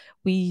cover.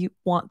 We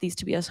want these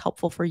to be as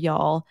helpful for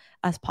y'all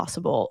as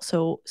possible.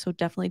 So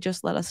definitely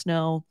just let us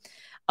know.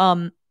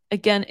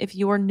 Again, if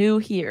you are new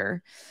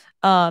here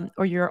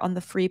or you're on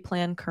the free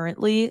plan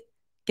currently,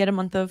 get a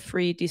month of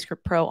free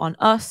Descript Pro on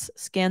us,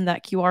 scan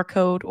that QR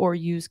code or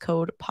use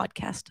code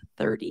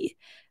podcast30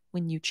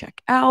 when you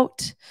check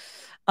out.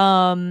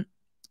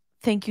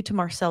 Thank you to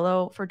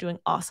Marcelo for doing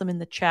awesome in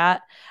the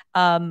chat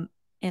and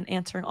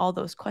answering all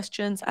those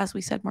questions. As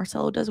we said,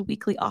 Marcelo does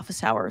weekly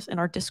office hours in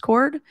our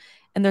Discord.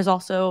 And there's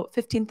also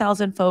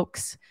 15,000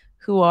 folks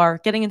who are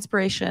getting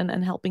inspiration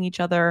and helping each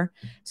other.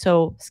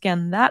 So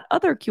scan that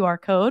other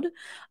QR code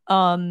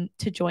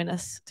to join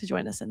us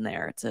in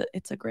there.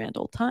 It's a grand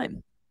old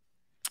time.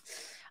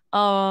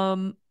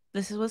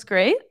 This was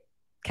great.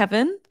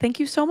 Kevin, thank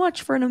you so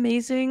much for an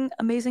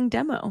amazing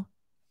demo.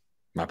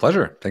 My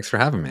pleasure. Thanks for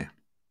having me.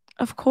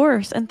 Of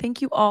course. And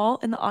thank you all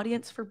in the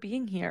audience for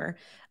being here.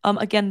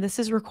 Again, this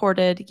is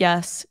recorded.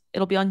 Yes,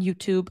 it'll be on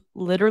YouTube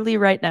literally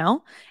right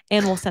now,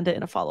 and we'll send it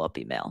in a follow-up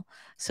email.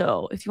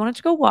 So if you wanted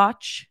to go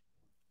watch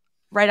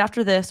right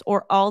after this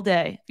or all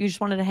day, if you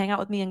just wanted to hang out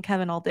with me and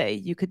Kevin all day,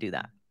 you could do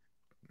that.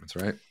 That's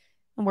right.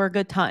 And we're a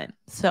good time.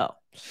 So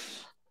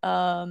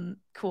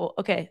cool.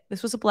 Okay.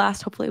 This was a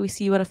blast. Hopefully we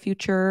see you at a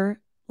future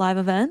live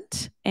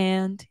event.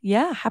 And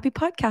yeah, happy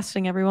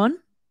podcasting, everyone.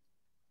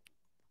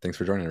 Thanks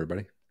for joining,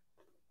 everybody.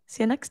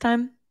 See you next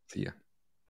time. See ya.